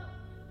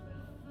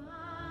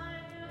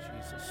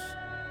 Jesus.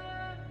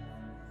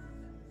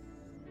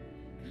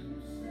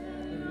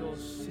 Your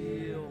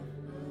seal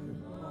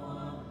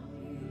upon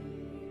me.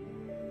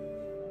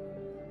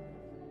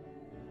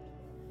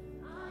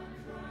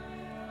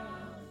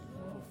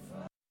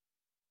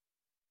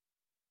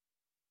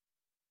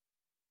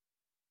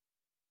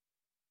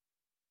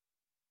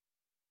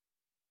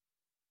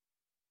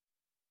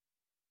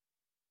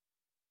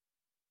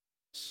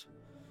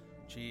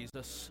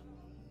 Jesus,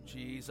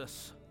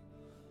 Jesus,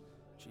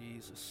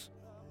 Jesus,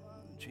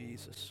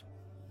 Jesus,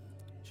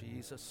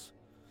 Jesus,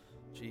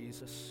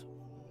 Jesus,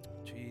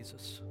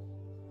 Jesus.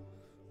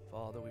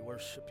 Father, we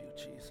worship you,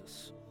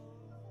 Jesus.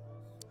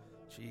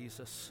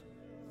 Jesus.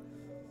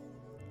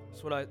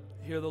 That's what I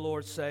hear the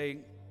Lord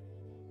saying.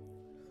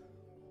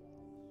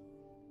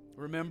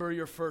 Remember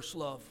your first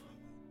love.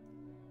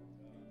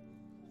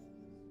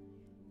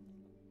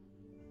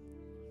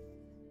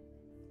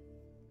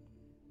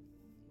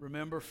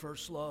 Remember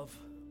first love.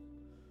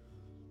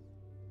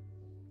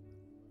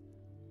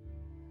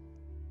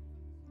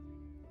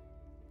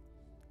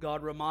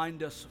 God,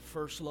 remind us of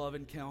first love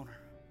encounter.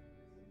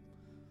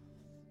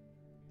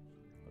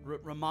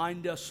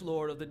 Remind us,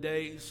 Lord, of the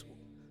days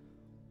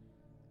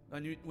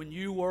when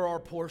you were our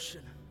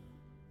portion.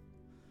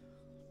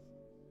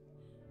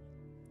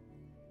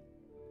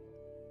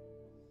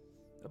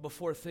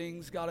 Before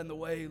things got in the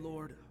way,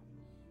 Lord.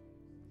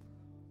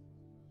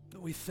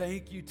 We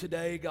thank you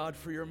today, God,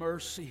 for your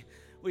mercy.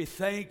 We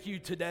thank you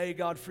today,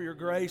 God, for your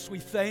grace. We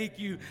thank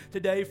you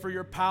today for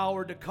your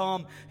power to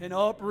come and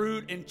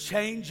uproot and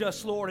change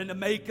us, Lord, and to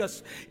make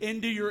us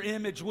into your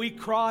image. We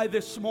cry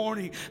this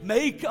morning,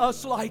 make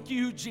us like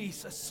you,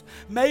 Jesus.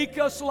 Make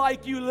us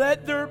like you.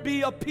 Let there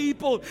be a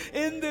people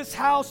in this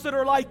house that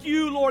are like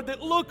you, Lord,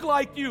 that look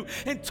like you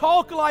and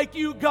talk like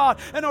you,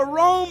 God. An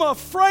aroma,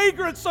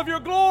 fragrance of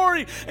your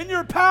glory and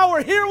your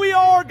power. Here we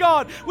are,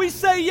 God. We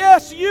say,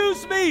 yes,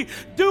 use me.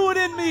 Do it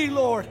in me,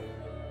 Lord.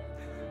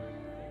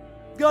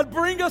 God,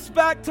 bring us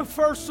back to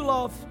first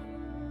love.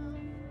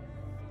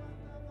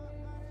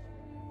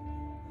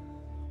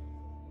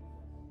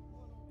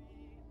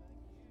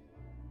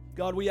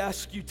 God, we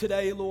ask you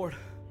today, Lord,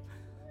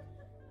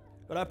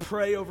 but I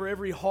pray over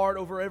every heart,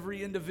 over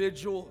every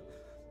individual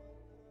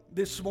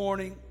this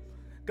morning.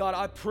 God,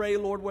 I pray,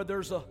 Lord, where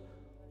there's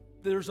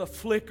a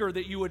flicker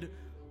that you would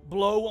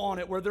blow on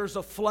it. Where there's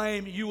a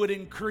flame, you would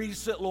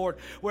increase it, Lord.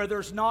 Where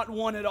there's not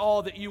one at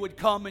all, that you would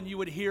come and you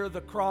would hear the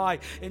cry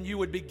and you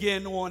would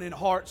begin one in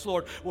hearts,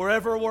 Lord.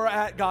 Wherever we're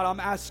at, God, I'm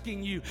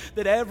asking you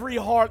that every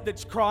heart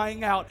that's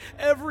crying out,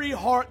 every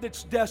heart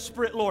that's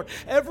desperate, Lord,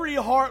 every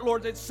heart,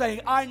 Lord, that's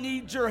saying, I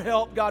need your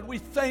help, God, we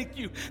thank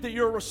you that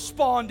you're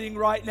responding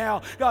right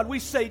now. God, we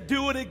say,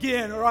 do it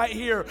again right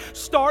here.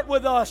 Start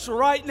with us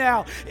right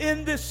now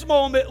in this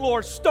moment,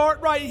 Lord. Start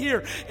right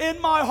here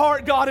in my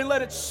heart, God, and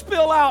let it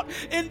spill out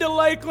into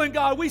Lakeland,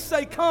 God. We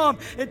say, come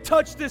and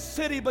touch this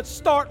city, but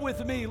start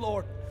with me,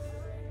 Lord.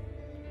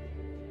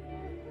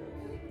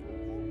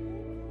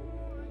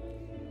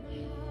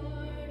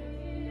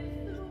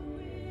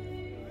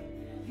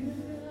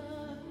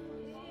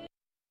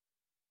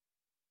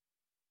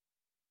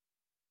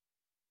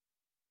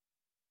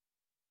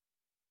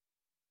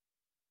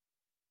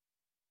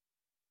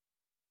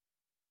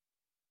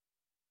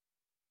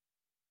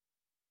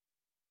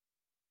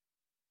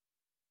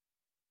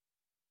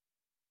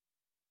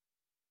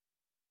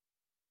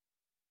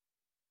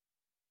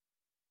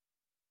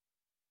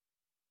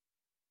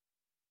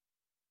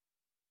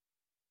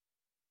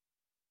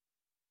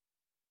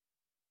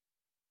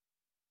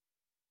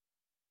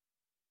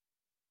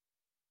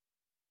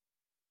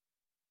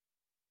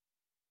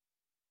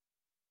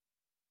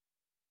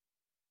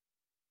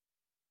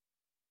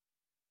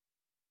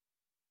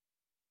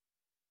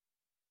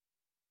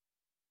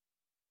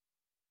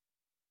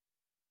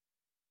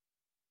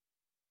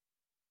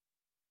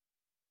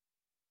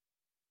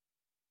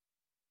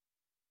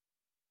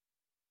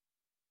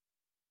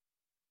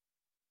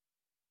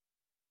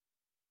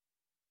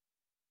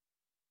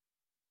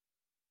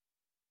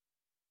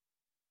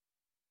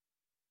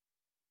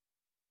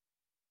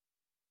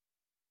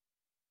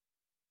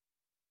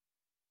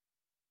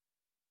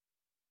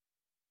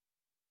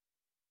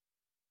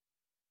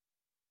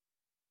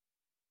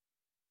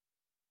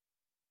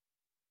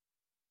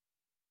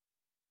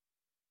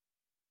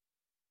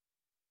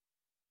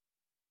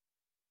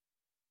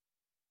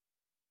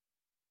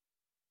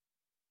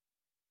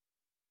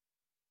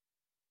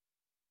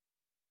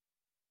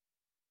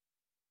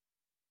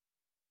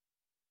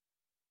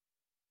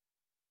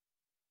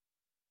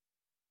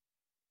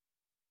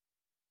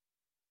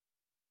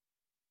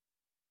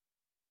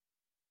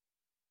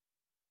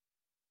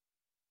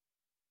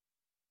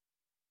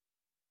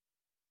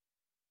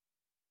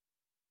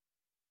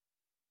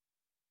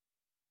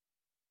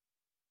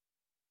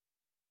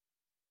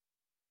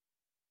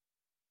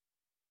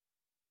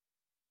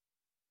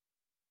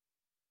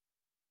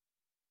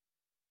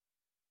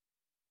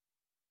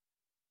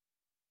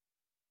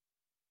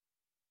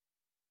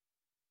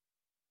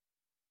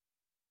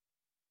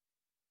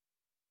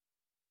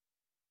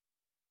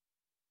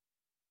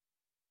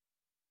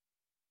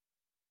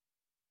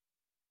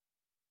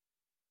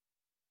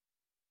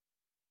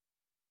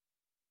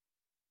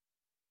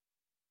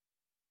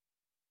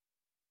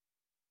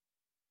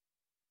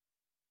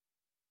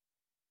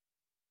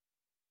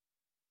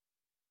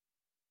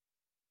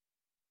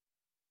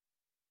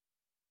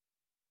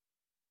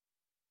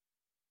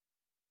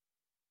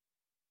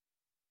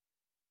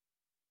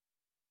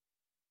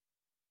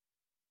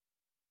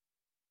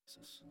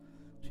 Jesus,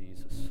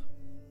 Jesus,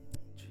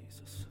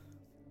 Jesus,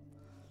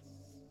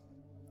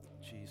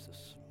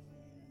 Jesus,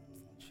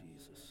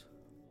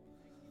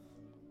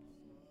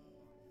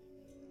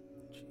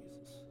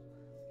 Jesus.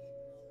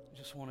 I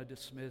just want to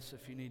dismiss.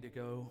 If you need to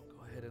go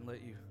ahead and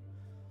let you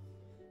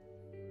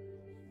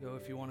go.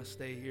 If you want to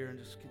stay here and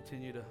just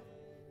continue to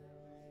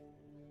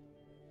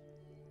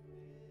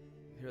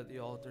here at the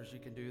altars, you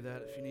can do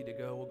that. If you need to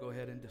go, we'll go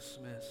ahead and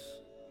dismiss.